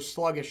one of those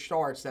sluggish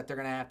starts that they're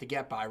going to have to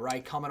get by,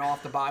 right? Coming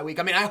off the bye week.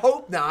 I mean, I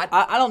hope not.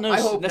 I don't know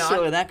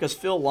necessarily that because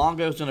Phil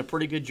Longo's done a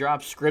pretty good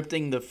job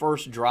scripting the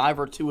first drive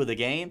or two of the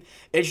game.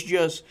 It's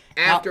just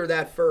after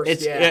that first,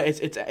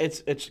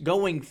 it's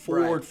going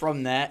forward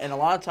from that. And a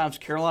lot of times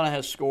Carolina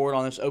has scored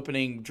on this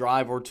opening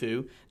drive or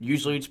two.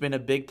 Usually it's been a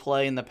big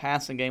play in the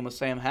passing game with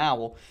Sam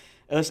Howell.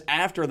 It's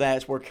after that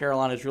is where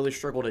Carolina's really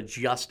struggled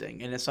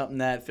adjusting, and it's something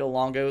that Phil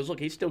Longo is,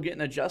 he's still getting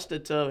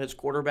adjusted to his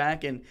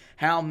quarterback and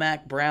how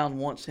Mac Brown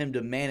wants him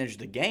to manage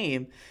the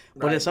game.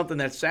 But it's something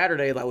that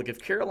Saturday, like if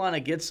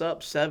Carolina gets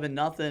up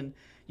 7-0,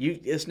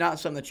 it's not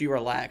something that you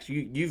relax.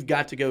 You've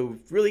got to go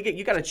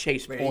you got to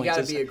chase points. You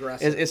got to be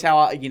aggressive. It's how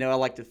I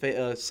like to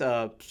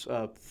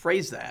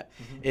phrase that.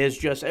 Is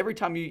just every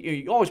time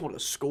you always want to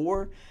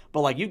score,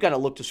 but you've got to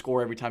look to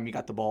score every time you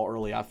got the ball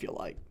early. I feel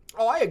like.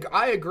 Oh,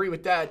 I agree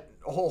with that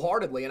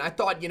wholeheartedly, and I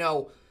thought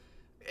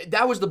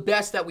that was the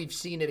best that we've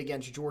seen it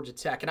against Georgia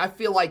Tech, and I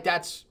feel like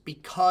that's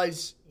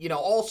because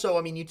also,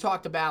 I mean, you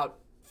talked about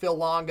Phil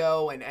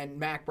Longo and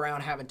Mac Brown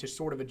having to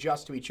sort of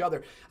adjust to each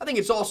other. I think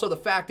it's also the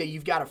fact that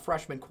you've got a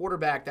freshman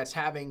quarterback that's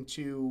having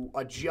to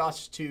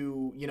adjust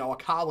to a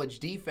college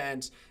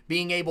defense,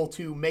 being able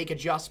to make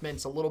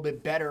adjustments a little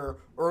bit better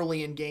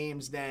early in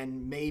games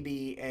than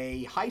maybe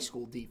a high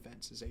school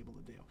defense is able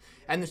to do.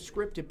 And the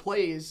scripted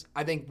plays,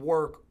 I think,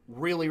 work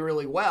really,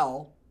 really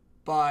well.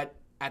 But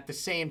at the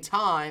same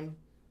time,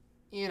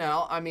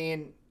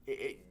 when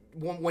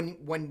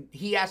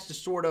he has to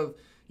sort of,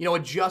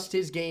 adjust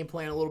his game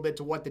plan a little bit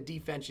to what the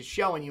defense is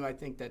showing you, I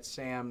think that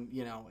Sam,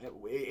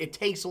 it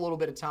takes a little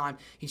bit of time.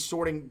 He's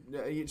sort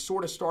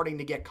of starting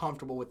to get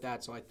comfortable with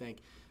that. So I think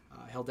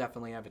he'll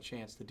definitely have a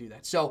chance to do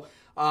that. So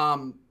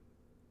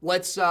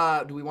let's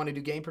do we want to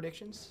do game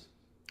predictions?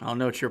 I don't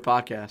know. It's your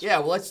podcast. Yeah,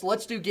 well,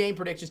 let's do game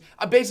predictions.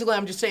 Basically,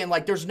 I'm just saying,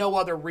 there's no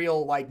other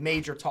real,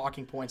 major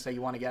talking points that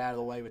you want to get out of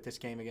the way with this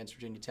game against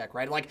Virginia Tech,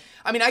 right?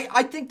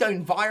 I think the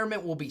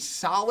environment will be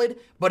solid,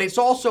 but it's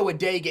also a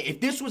day game.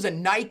 If this was a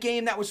night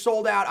game that was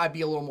sold out, I'd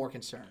be a little more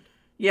concerned.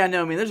 Yeah,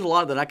 no, I mean, there's a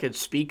lot that I could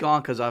speak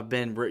on because I've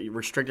been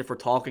restricted for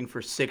talking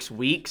for 6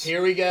 weeks.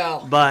 Here we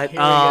go. But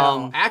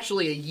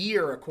actually, a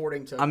year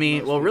according to. I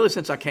mean, really,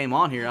 since I came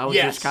on here, I was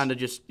just kind of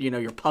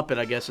your puppet,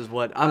 I guess, is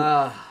what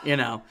I'm.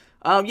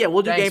 Yeah,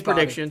 we'll do game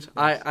predictions.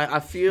 I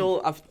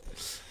feel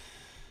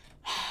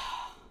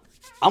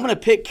I'm going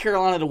to pick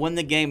Carolina to win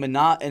the game, and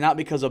not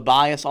because of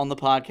bias on the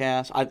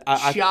podcast.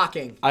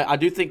 Shocking. I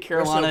do think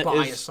Carolina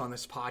on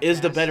this podcast. is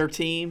the better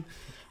team.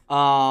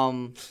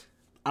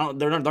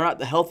 They're not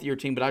the healthier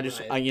team, but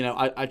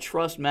I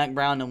trust Mac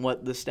Brown and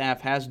what the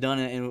staff has done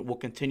and will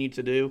continue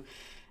to do.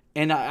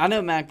 And I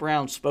know Mack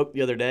Brown spoke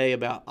the other day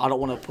about, I don't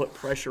want to put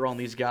pressure on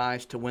these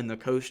guys to win the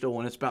Coastal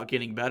when it's about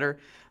getting better.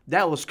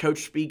 That was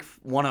Coach Speak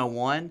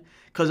 101,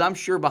 because I'm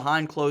sure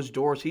behind closed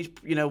doors,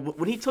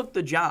 when he took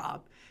the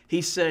job,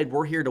 he said,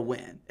 we're here to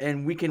win,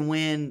 and we can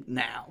win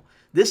now.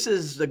 This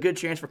is a good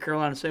chance for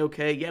Carolina to say,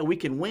 okay, yeah, we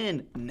can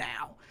win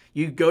now.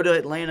 You go to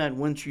Atlanta and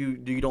win what you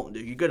don't do.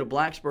 You go to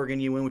Blacksburg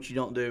and you win what you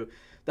don't do.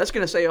 That's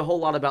going to say a whole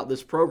lot about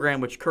this program,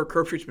 which Kirk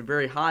Herbstreit's been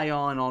very high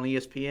on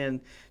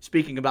ESPN,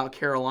 speaking about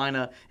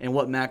Carolina and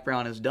what Mack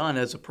Brown has done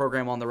as a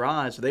program on the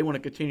rise. So they want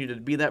to continue to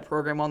be that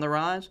program on the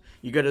rise.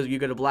 You go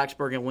to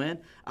Blacksburg and win.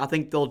 I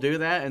think they'll do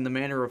that in the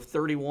manner of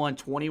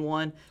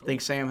 31-21. I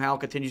think Sam Howell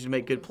continues to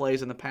make good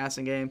plays in the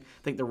passing game.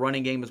 I think the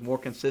running game is more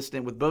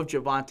consistent with both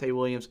Javonte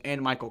Williams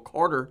and Michael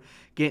Carter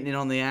getting in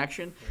on the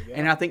action.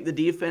 And I think the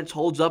defense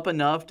holds up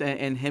enough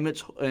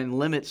and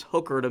limits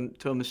Hooker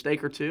to a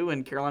mistake or two,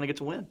 and Carolina gets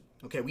a win.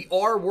 Okay, we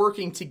are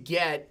working to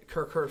get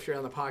Kirk Herbstreit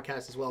on the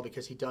podcast as well,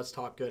 because he does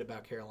talk good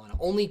about Carolina.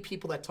 Only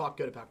people that talk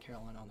good about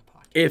Carolina on the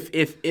podcast.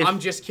 If I'm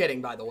just kidding,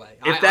 by the way.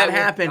 If that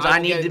happens, I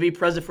need to be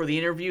present for the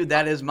interview.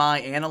 That is my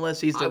analyst.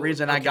 He's the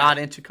reason I got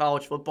into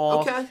college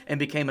football and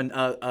became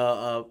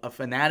a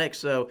fanatic.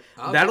 So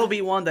that'll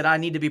be one that I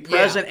need to be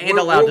present and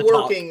allowed to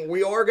talk.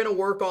 We are going to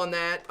work on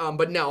that.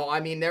 But no, I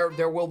mean,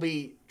 there will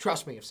be,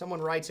 trust me, if someone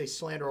writes a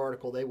slander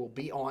article, they will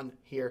be on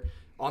here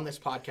on this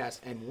podcast,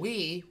 and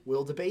we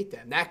will debate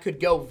them. That could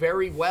go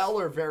very well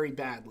or very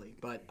badly,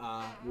 but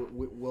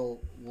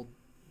we'll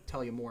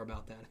tell you more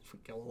about that as we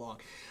go along.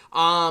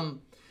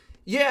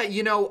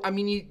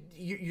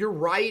 You're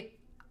right.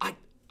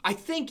 I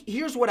think,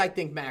 here's what I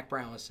think Mack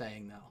Brown is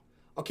saying,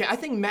 though. Okay, I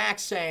think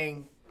Mack's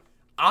saying,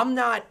 I'm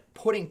not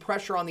putting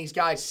pressure on these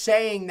guys,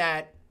 saying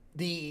that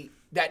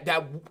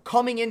that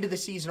coming into the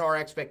season, our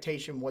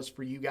expectation was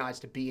for you guys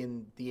to be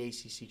in the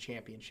ACC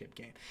championship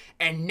game.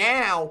 And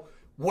now,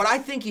 what I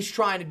think he's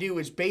trying to do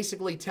is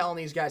basically telling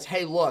these guys,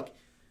 hey, look,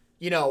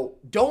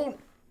 don't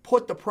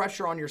put the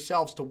pressure on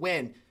yourselves to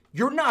win.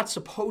 You're not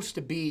supposed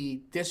to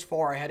be this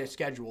far ahead of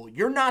schedule.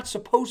 You're not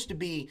supposed to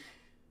be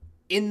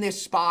in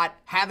this spot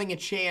having a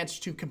chance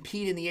to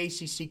compete in the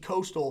ACC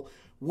Coastal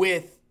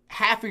with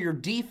half of your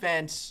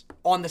defense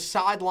on the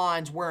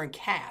sidelines wearing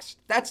cast.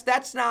 That's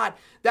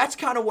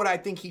kind of what I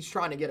think he's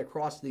trying to get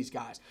across to these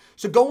guys.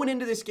 So going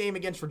into this game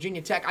against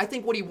Virginia Tech, I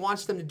think what he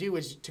wants them to do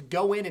is to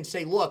go in and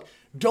say, look,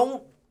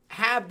 don't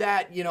have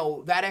that,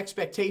 that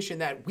expectation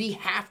that we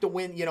have to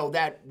win,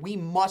 that we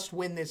must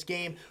win this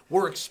game.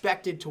 We're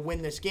expected to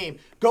win this game.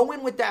 Go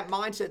in with that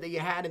mindset that you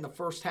had in the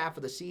first half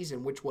of the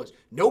season, which was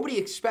nobody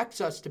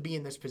expects us to be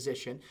in this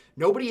position.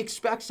 Nobody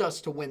expects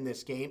us to win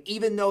this game,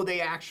 even though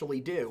they actually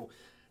do.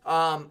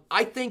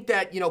 I think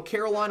that,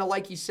 Carolina,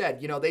 like you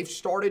said, they've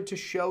started to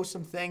show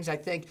some things. I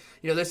think,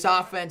 this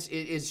offense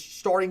is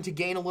starting to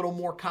gain a little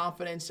more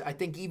confidence. I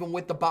think even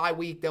with the bye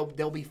week,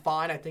 they'll be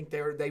fine. I think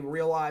they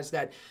realize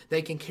that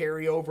they can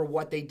carry over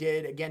what they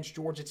did against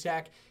Georgia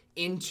Tech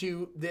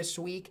into this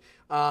week.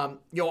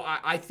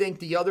 I think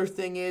the other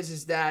thing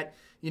is that,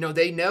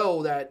 they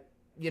know that,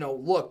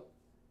 look,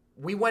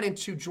 we went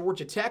into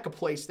Georgia Tech, a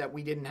place that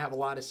we didn't have a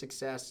lot of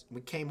success.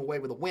 We came away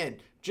with a win.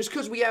 Just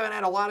because we haven't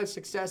had a lot of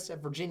success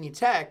at Virginia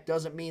Tech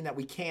doesn't mean that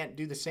we can't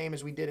do the same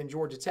as we did in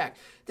Georgia Tech.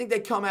 I think they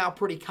come out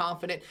pretty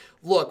confident.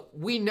 Look,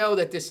 we know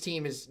that this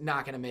team is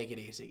not going to make it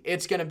easy.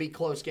 It's going to be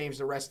close games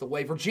the rest of the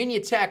way.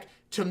 Virginia Tech,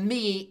 to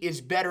me, is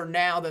better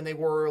now than they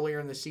were earlier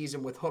in the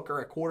season with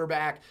Hooker at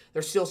quarterback.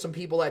 There's still some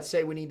people that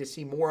say we need to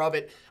see more of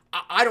it.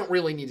 I don't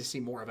really need to see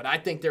more of it. I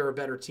think they're a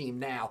better team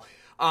now.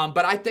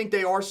 But I think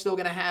they are still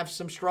going to have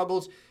some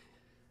struggles.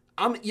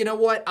 You know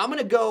what? I'm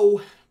going to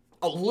go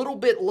a little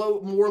bit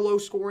more low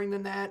scoring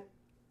than that.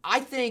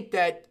 I think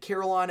that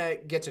Carolina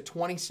gets a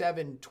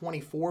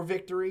 27-24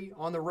 victory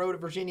on the road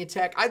at Virginia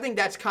Tech. I think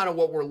that's kind of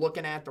what we're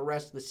looking at the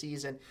rest of the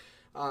season.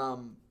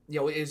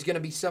 Is going to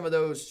be some of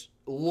those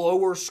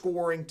lower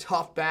scoring,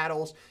 tough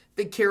battles. I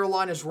think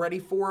Carolina's ready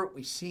for it.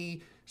 We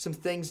see some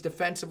things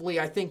defensively.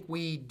 I think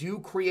we do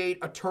create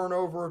a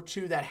turnover or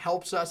two that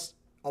helps us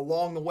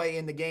along the way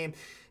in the game.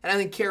 And I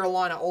think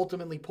Carolina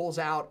ultimately pulls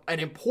out an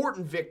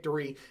important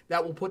victory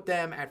that will put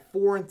them at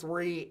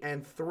 4-3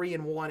 and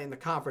 3-1 in the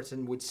conference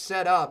and would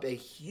set up a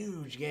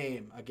huge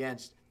game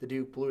against the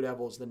Duke Blue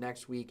Devils the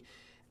next week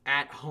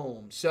at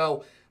home.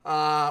 So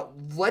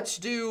let's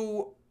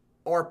do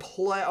our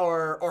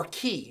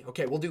key.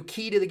 Okay, we'll do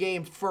key to the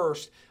game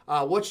first.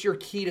 What's your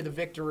key to the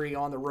victory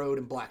on the road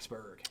in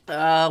Blacksburg?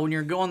 When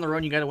you're going on the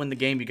road, you got to win the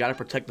game. You got to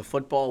protect the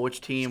football.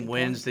 Which team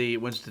wins the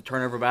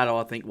turnover battle,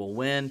 I think, will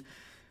win.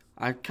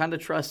 I kind of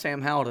trust Sam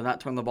Howell to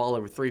not turn the ball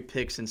over. 3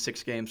 picks in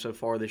 6 games so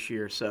far this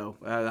year. So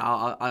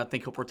I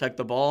think he'll protect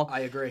the ball.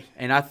 I agree.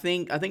 And I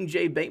think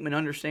Jay Bateman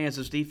understands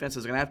his defense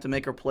is going to have to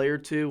make a play or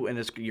two, and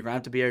you're going to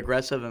have to be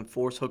aggressive and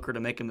force Hooker to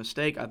make a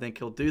mistake. I think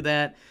he'll do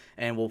that,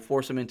 and we'll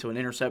force him into an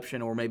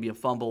interception or maybe a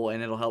fumble,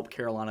 and it'll help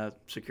Carolina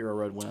secure a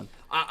road win.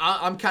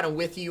 I'm kind of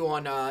with you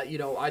on,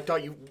 I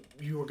thought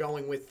you were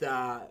going with,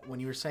 when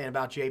you were saying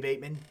about Jay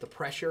Bateman, the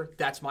pressure.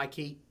 That's my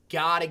key.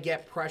 Got to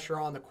get pressure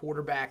on the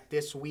quarterback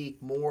this week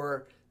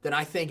more than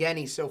I think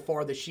any so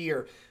far this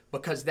year,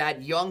 because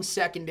that young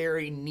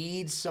secondary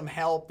needs some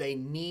help. They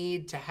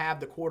need to have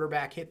the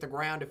quarterback hit the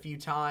ground a few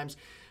times.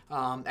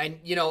 And,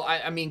 you know,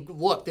 I mean,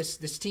 look, this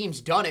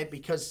team's done it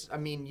because, I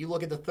mean, you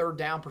look at the third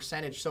down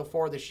percentage so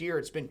far this year,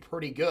 it's been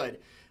pretty good.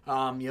 You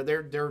know,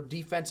 their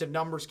defensive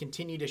numbers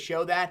continue to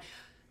show that.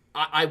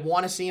 I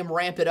want to see him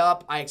ramp it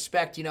up. I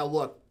expect, you know,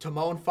 look,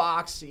 Timon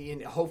Fox,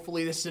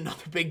 hopefully this is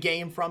another big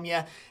game from you.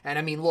 And,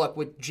 I mean, look,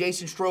 with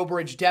Jason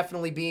Strowbridge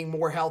definitely being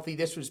more healthy,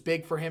 this was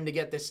big for him to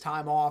get this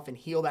time off and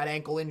heal that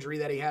ankle injury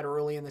that he had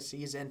early in the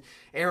season.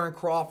 Aaron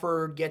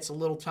Crawford gets a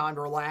little time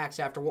to relax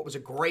after what was a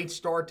great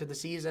start to the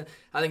season.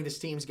 I think this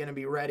team's going to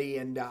be ready,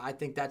 and I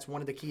think that's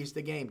one of the keys to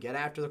the game. Get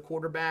after the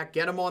quarterback,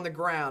 get him on the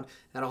ground.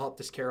 That'll help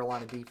this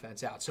Carolina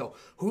defense out. So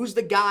who's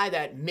the guy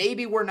that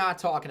maybe we're not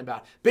talking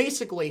about?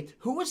 Basically,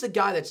 who is the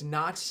guy that's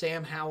not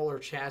Sam Howell or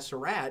Chaz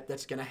Surratt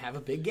that's going to have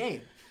a big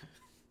game?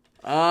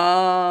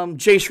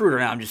 Jay Schroeder.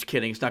 No, I'm just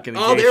kidding. It's not going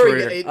to be Jay there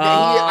Schroeder. We go.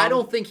 I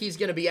don't think he's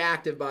going to be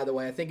active, by the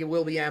way. I think it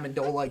will be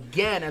Amendola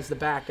again as the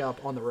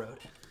backup on the road.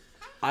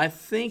 I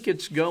think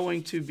it's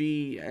going to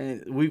be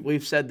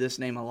we've said this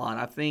name a lot.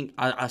 I think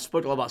I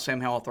spoke a lot about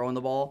Sam Howell throwing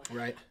the ball.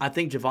 Right. I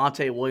think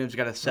Javonte Williams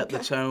got to set the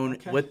tone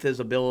with his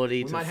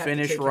ability to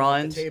finish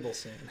runs.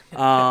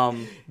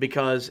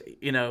 Because,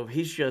 you know,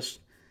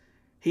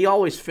 he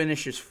always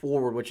finishes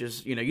forward, which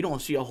is, you know, you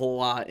don't see a whole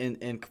lot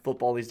in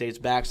football these days,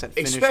 backs that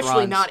finish runs.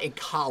 Especially not in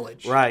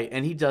college. Right,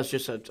 and he does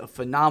just a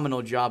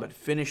phenomenal job at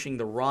finishing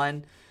the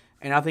run.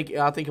 And I think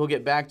he'll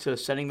get back to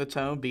setting the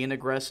tone, being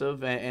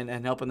aggressive,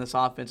 and helping this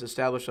offense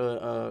establish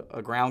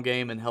a ground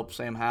game and help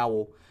Sam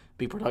Howell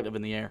be productive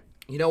in the air.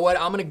 You know what?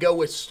 I'm going to go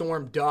with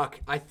Storm Duck.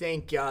 I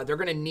think they're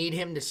going to need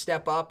him to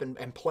step up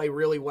and play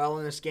really well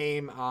in this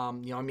game.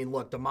 You know, I mean,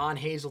 look, Damon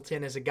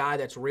Hazleton is a guy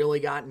that's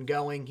really gotten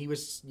going. He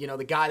was, you know,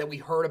 the guy that we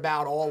heard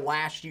about all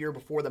last year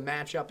before the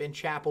matchup in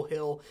Chapel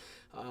Hill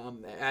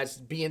as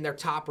being their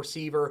top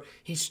receiver.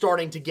 He's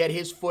starting to get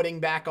his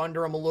footing back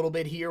under him a little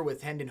bit here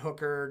with Hendon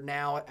Hooker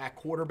now at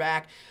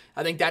quarterback.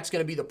 I think that's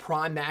going to be the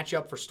prime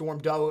matchup for Storm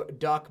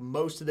Duck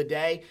most of the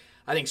day.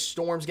 I think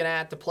Storm's going to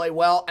have to play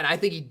well, and I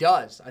think he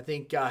does. I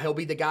think he'll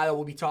be the guy that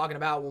we'll be talking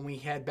about when we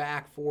head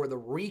back for the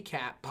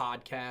recap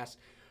podcast,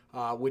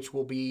 which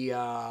will be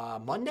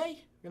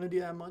Monday. We're going to do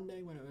that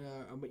Monday?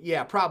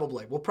 Yeah,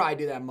 probably. We'll probably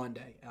do that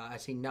Monday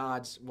as he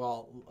nods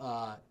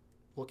while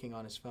looking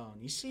on his phone.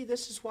 You see,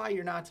 this is why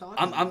you're not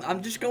talking.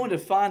 I'm just going to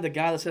find the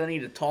guy that said I need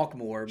to talk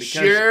more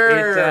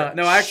because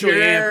no,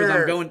 actually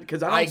am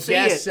because I don't see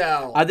it.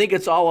 So. I think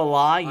it's all a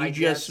lie.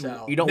 You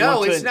don't No,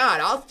 want to. it's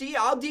not. I'll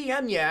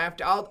DM you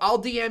after.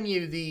 I'll DM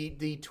you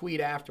the tweet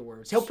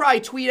afterwards. He'll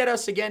probably tweet at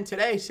us again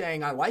today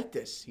saying I like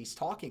this. He's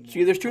talking more.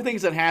 See, there's two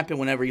things that happen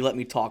whenever you let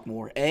me talk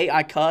more. A,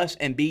 I cuss,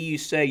 and B, you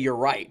say you're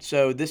right.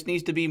 So this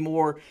needs to be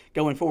more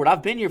going forward.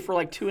 I've been here for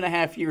like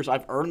 2.5 years.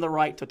 I've earned the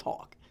right to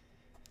talk.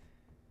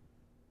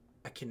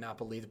 I cannot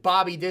believe it.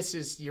 Bobby, this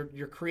is you're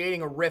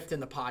creating a rift in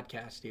the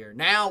podcast here.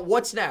 Now,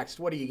 what's next?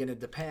 What are you going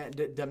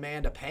to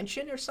demand a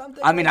pension or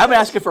something? I mean, I've been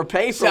asking for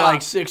pay for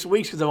like 6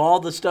 weeks because of all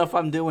the stuff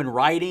I'm doing,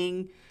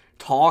 writing,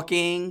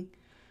 talking,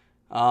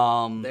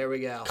 there we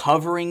go.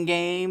 Covering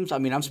games. I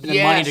mean, I'm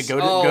spending money to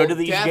go to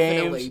these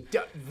definitely.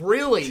 games.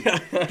 Really?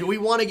 Do we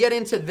want to get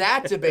into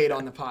that debate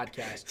on the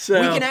podcast? So,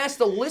 we can ask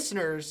the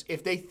listeners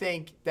if they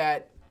think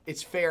that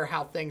it's fair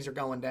how things are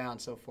going down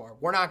so far.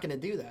 We're not going to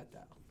do that, though.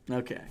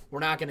 Okay.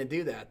 We're not going to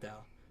do that, though.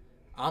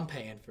 I'm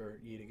paying for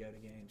you to go to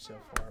games so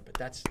far, but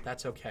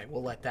that's okay.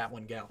 We'll let that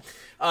one go.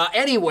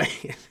 Anyway,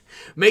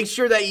 make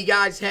sure that you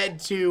guys head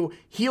to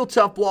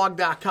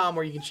HeelToughBlog.com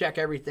where you can check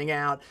everything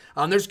out.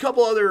 There's a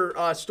couple other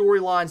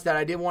storylines that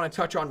I did want to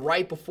touch on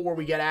right before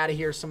we get out of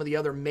here, some of the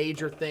other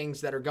major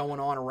things that are going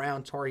on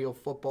around Tar Heel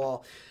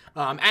football.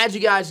 As you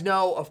guys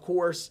know, of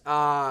course,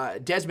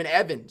 Desmond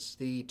Evans,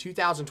 the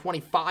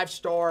 2025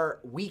 star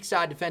weak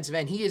side defensive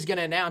end, he is going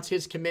to announce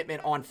his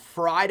commitment on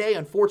Friday.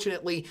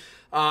 Unfortunately,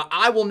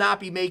 I will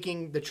not be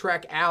making the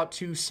trek out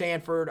to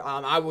Sanford.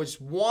 I was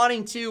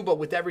wanting to, but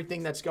with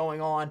everything that's going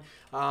on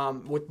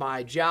with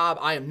my job,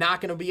 I am not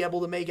going to be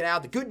able to make it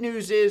out. The good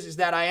news is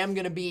that I am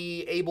going to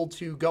be able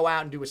to go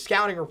out and do a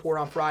scouting report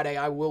on Friday.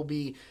 I will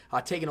be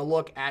taking a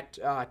look at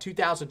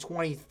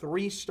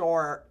 2023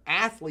 star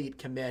athlete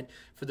commit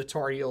for the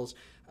Tar Heels,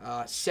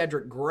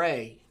 Cedric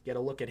Gray. Get a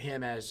look at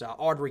him as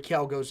Audrey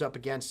Kell goes up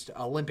against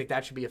Olympic.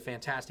 That should be a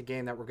fantastic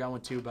game that we're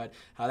going to, but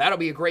that'll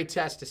be a great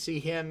test to see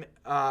him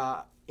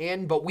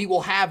in. But we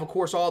will have, of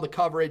course, all the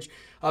coverage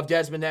of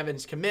Desmond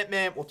Evans'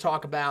 commitment. We'll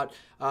talk about,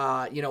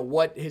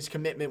 what his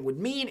commitment would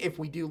mean if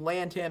we do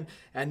land him,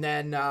 and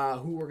then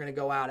who we're going to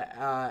go out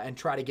and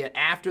try to get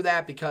after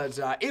that, because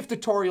if the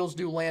Tar Heels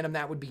do land him,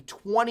 that would be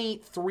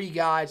 23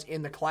 guys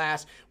in the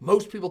class.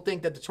 Most people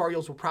think that the Tar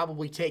Heels will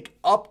probably take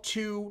up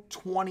to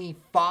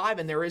 25,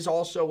 and there is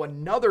also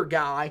another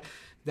guy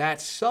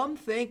that some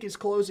think is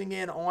closing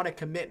in on a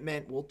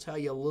commitment. We'll tell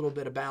you a little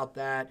bit about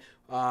that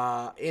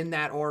in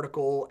that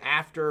article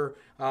after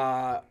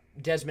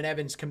Desmond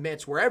Evans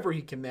commits, wherever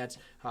he commits.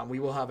 We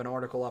will have an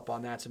article up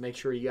on that, so make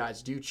sure you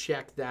guys do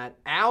check that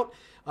out.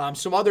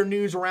 Some other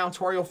news around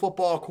Tar Heel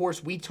football, of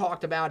course, we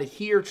talked about it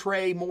here.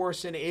 Trey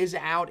Morrison is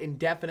out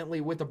indefinitely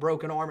with a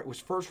broken arm. It was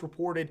first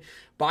reported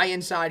by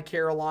Inside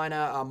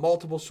Carolina.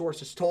 Multiple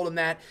sources told him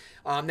that.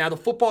 Now, the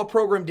football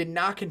program did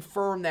not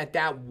confirm that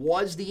that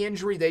was the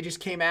injury. They just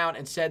came out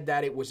and said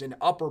that it was an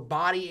upper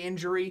body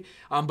injury,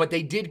 but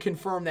they did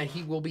confirm that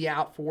he will be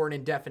out for an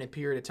indefinite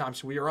period of time.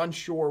 So we are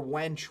unsure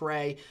when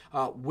Trey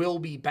will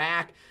be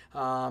back.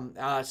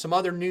 Some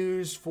other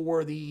news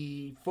for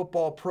the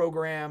football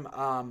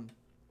program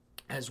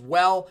as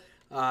well.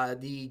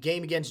 The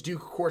game against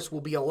Duke, of course,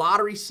 will be a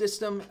lottery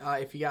system,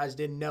 if you guys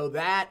didn't know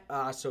that.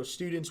 So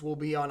students will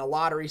be on a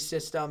lottery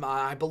system.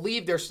 I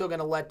believe they're still going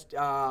to let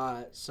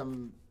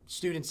some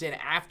students in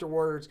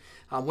afterwards,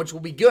 which will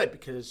be good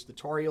because the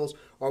Tar Heels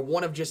are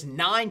one of just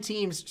 9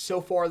 teams so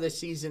far this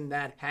season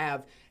that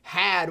have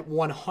had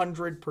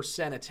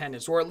 100%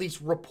 attendance, or at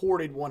least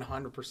reported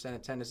 100%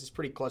 attendance. It's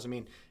pretty close. I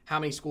mean, how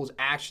many schools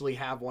actually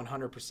have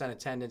 100%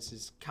 attendance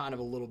is kind of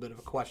a little bit of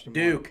a question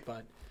mark. Duke.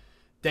 But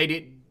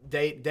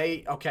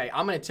okay,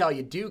 I'm going to tell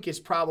you, Duke is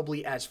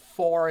probably as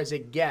far as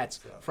it gets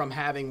from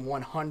having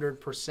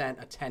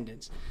 100%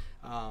 attendance.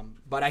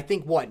 But I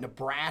think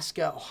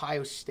Nebraska,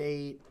 Ohio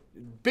State,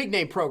 big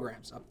name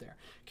programs up there.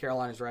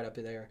 Carolina's right up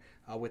there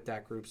with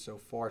that group so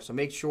far. So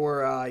make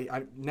sure,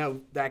 I know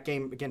that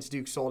game against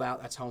Duke sold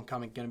out. That's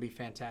homecoming. Going to be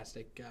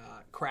fantastic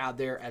crowd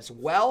there as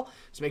well.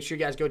 So make sure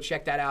you guys go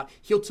check that out.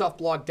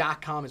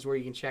 HeelToughBlog.com is where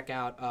you can check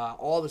out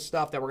all the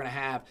stuff that we're going to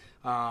have.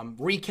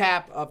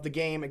 Recap of the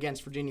game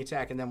against Virginia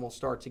Tech, and then we'll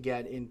start to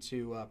get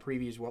into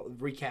previews. Well,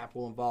 recap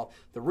will involve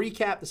the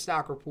recap, the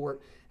stock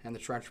report, and the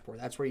trench report.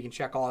 That's where you can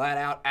check all that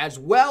out, as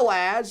well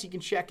as you can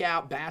check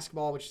out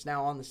basketball, which is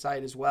now on the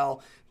site as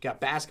well. We've got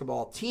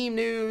basketball team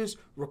news,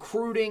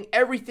 recruiting,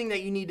 everything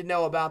that you need to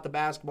know about the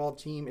basketball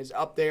team is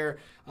up there.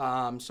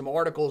 Some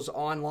articles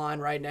online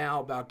right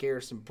now about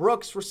Garrison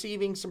Brooks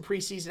receiving some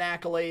preseason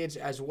accolades,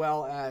 as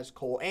well as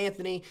Cole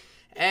Anthony.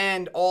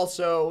 And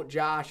also,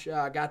 Josh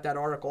got that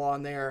article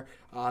on there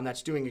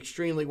that's doing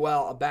extremely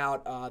well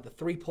about the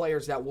 3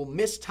 players that will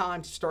miss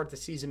time to start the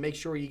season. Make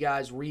sure you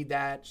guys read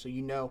that so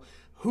you know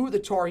who the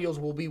Tar Heels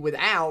will be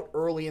without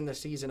early in the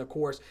season, of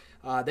course.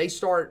 They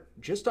start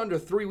just under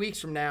 3 weeks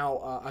from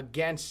now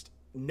against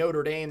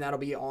Notre Dame. That'll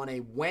be on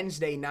a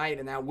Wednesday night,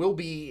 and that will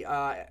be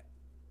I'm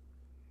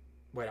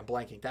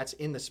blanking. That's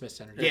in the Smith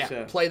Center.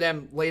 Yeah, play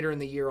them later in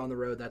the year on the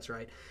road. That's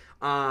right.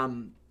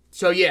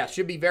 So, yeah,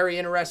 should be very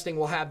interesting.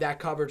 We'll have that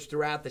coverage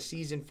throughout the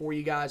season for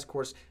you guys. Of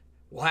course,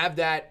 we'll have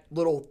that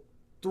little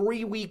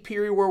 3-week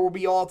period where we'll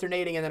be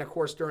alternating, and then, of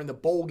course, during the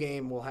bowl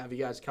game, we'll have you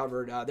guys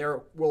covered.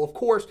 There will, of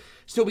course,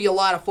 still be a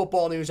lot of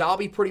football news. I'll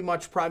be pretty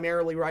much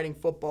primarily writing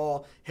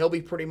football. He'll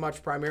be pretty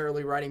much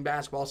primarily writing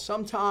basketball.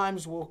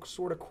 Sometimes we'll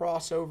sort of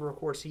cross over, of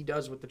course, he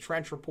does with the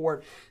trench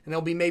report, and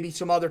there'll be maybe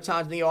some other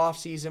times in the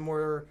offseason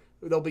where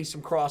there'll be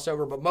some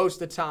crossover, but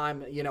most of the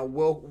time,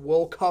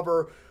 we'll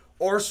cover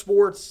our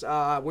sports.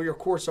 We, of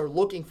course, are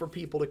looking for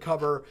people to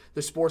cover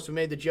the sports. We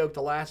made the joke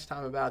the last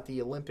time about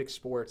the Olympic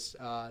sports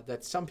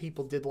that some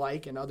people did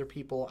like, and other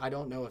people, I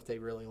don't know if they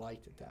really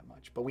liked it that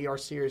much. But we are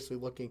seriously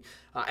looking,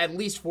 at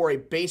least for a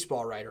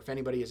baseball writer, if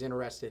anybody is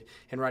interested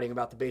in writing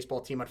about the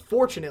baseball team.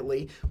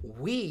 Unfortunately,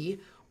 we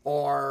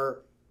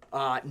are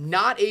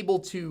not able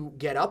to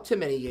get up to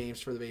many games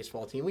for the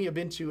baseball team. We have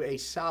been to a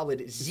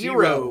solid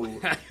zero.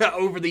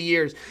 Over the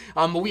years.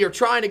 But we are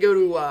trying to go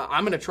to,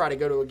 I'm going to try to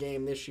go to a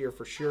game this year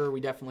for sure. We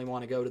definitely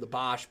want to go to the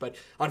Bosch. But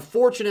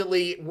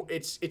unfortunately,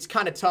 it's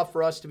kind of tough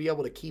for us to be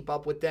able to keep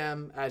up with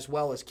them as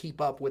well as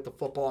keep up with the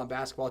football and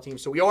basketball team.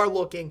 So we are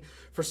looking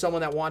for someone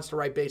that wants to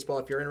write baseball.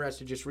 If you're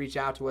interested, just reach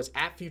out to us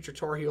at Future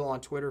Tar Heel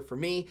on Twitter for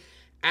me,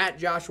 at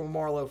Joshua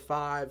Marlowe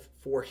 5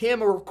 for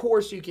him, or of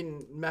course you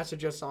can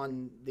message us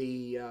on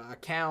the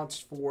accounts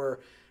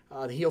for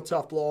the Heel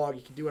Tough blog.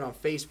 You can do it on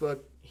Facebook,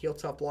 Heel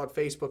Tough blog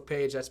Facebook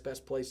page. That's the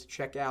best place to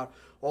check out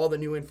all the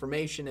new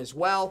information as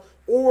well,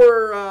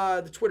 or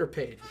the Twitter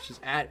page, which is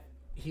at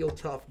Heel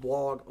Tough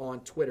blog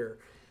on Twitter.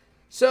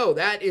 So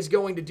that is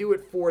going to do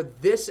it for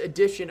this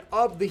edition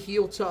of the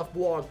Heel Tough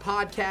Blog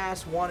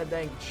podcast. Want to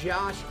thank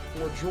Josh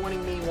for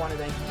joining me. Want to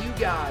thank you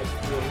guys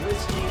for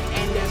listening.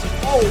 And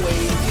as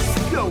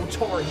always, go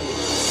Tar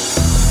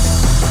Heels.